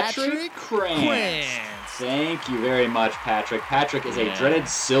Patrick Krantz. Thank you very much, Patrick. Patrick is a dreaded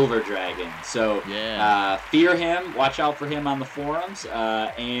silver dragon, so fear him. Watch out for him on the forums.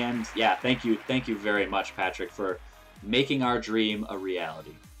 And yeah, thank you very much, Patrick, for making our dream a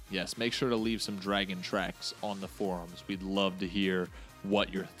reality. Yes, make sure to leave some dragon tracks on the forums. We'd love to hear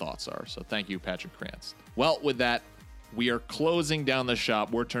what your thoughts are. So thank you, Patrick Krantz. Well, with that, we are closing down the shop.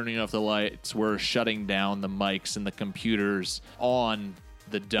 We're turning off the lights. We're shutting down the mics and the computers on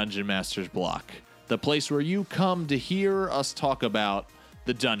the Dungeon Masters block, the place where you come to hear us talk about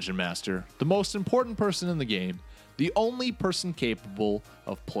the Dungeon Master, the most important person in the game, the only person capable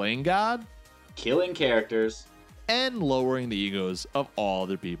of playing God, killing characters, and lowering the egos of all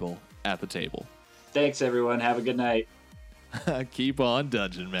other people at the table. Thanks, everyone. Have a good night. Keep on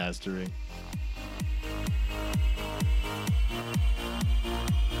Dungeon Mastering.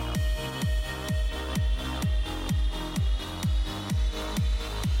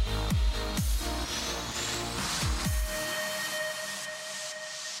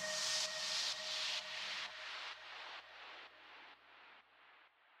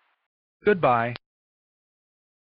 Goodbye.